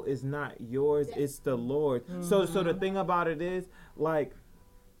battle is not yours, it's the Lord. So the thing about it is, like,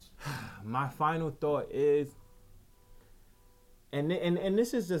 my final thought is, and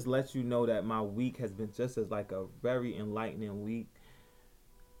this is just lets you know that my week has been just as like a very enlightening week.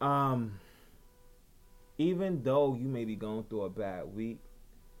 Even though you may be going through a bad week,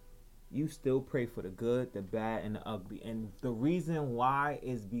 you still pray for the good, the bad, and the ugly. And the reason why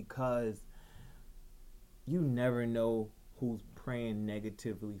is because you never know who's praying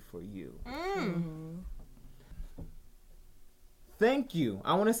negatively for you. Thank you.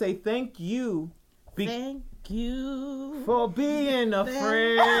 I want to say thank you. Thank you for being a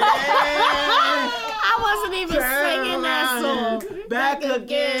friend. I wasn't even singing that song. Back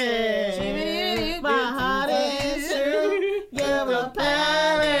again. My heart is true. You're a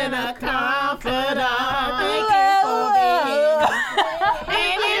pal and a confidant. Thank you for being.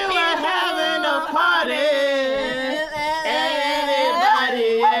 And you were having a party.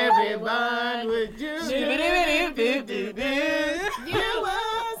 Everyone with you. You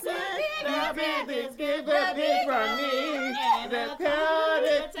were saying everything's good from me. The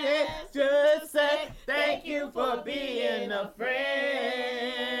powder just say thank you for being a friend.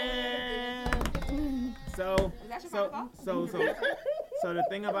 So the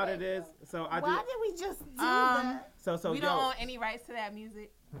thing about it is, Why did we just do that? We don't own any rights to that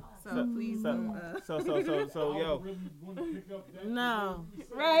music, so please. Yo. Really want to pick up that No.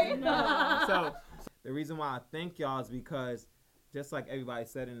 Right? So the reason why I thank y'all is because, just like everybody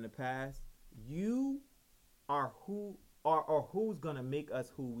said in the past, you are who or who's gonna make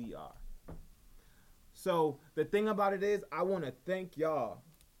us who we are. So the thing about it is, I want to thank y'all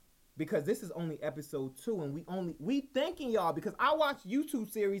because this is only episode 2, and we thanking y'all because I watch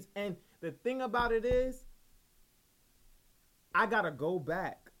YouTube series, and the thing about it is, I gotta go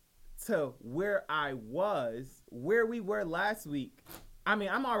back to where we were last week. I mean,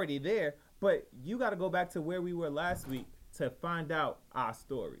 I'm already there, but you gotta go back to where we were last week to find out our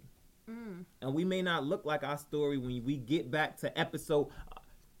story. And we may not look like our story when we get back to episode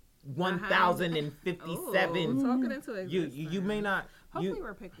 1057. Talking into it. You may not. Hopefully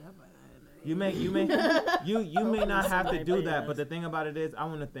we're picked up by that. You may not have to do that, but the thing about it is, I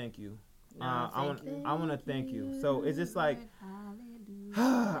want to thank you. I want to thank you. So it's just like,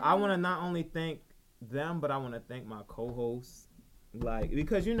 I want to not only thank them, but I want to thank my co-hosts. Like,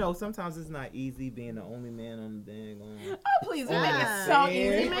 because sometimes it's not easy being the only man on the dang on. Oh, please, we make it so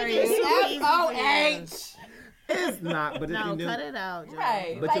easy for you. FOH. It's not, but No, cut it out, Joe.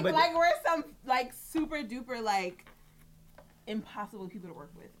 Right. But like we're some like super duper like impossible people to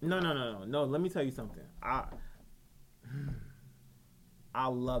work with. No. Let me tell you something. I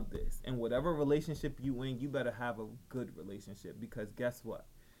love this. And whatever relationship you in, you better have a good relationship, because guess what?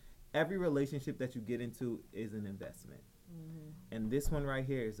 Every relationship that you get into is an investment. And this one right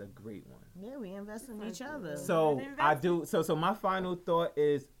here is a great one. Yeah, we invest in each other. So I do. So my final thought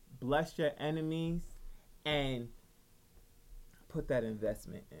is, bless your enemies and put that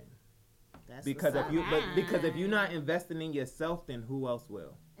investment in. That's Because if you're not investing in yourself, then who else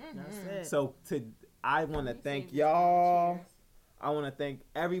will? That's it. So I want to thank y'all. I want to thank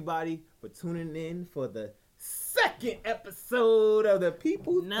everybody for tuning in for the second episode of the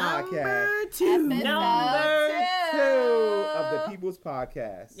People's Podcast. Number 2 of the People's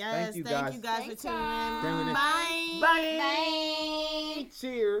Podcast. Yes, thank you guys for tuning in. Bye. Bye.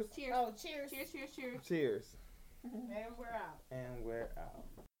 Cheers. Cheers. Oh, cheers. Cheers. Cheers. And we're out. And we're out.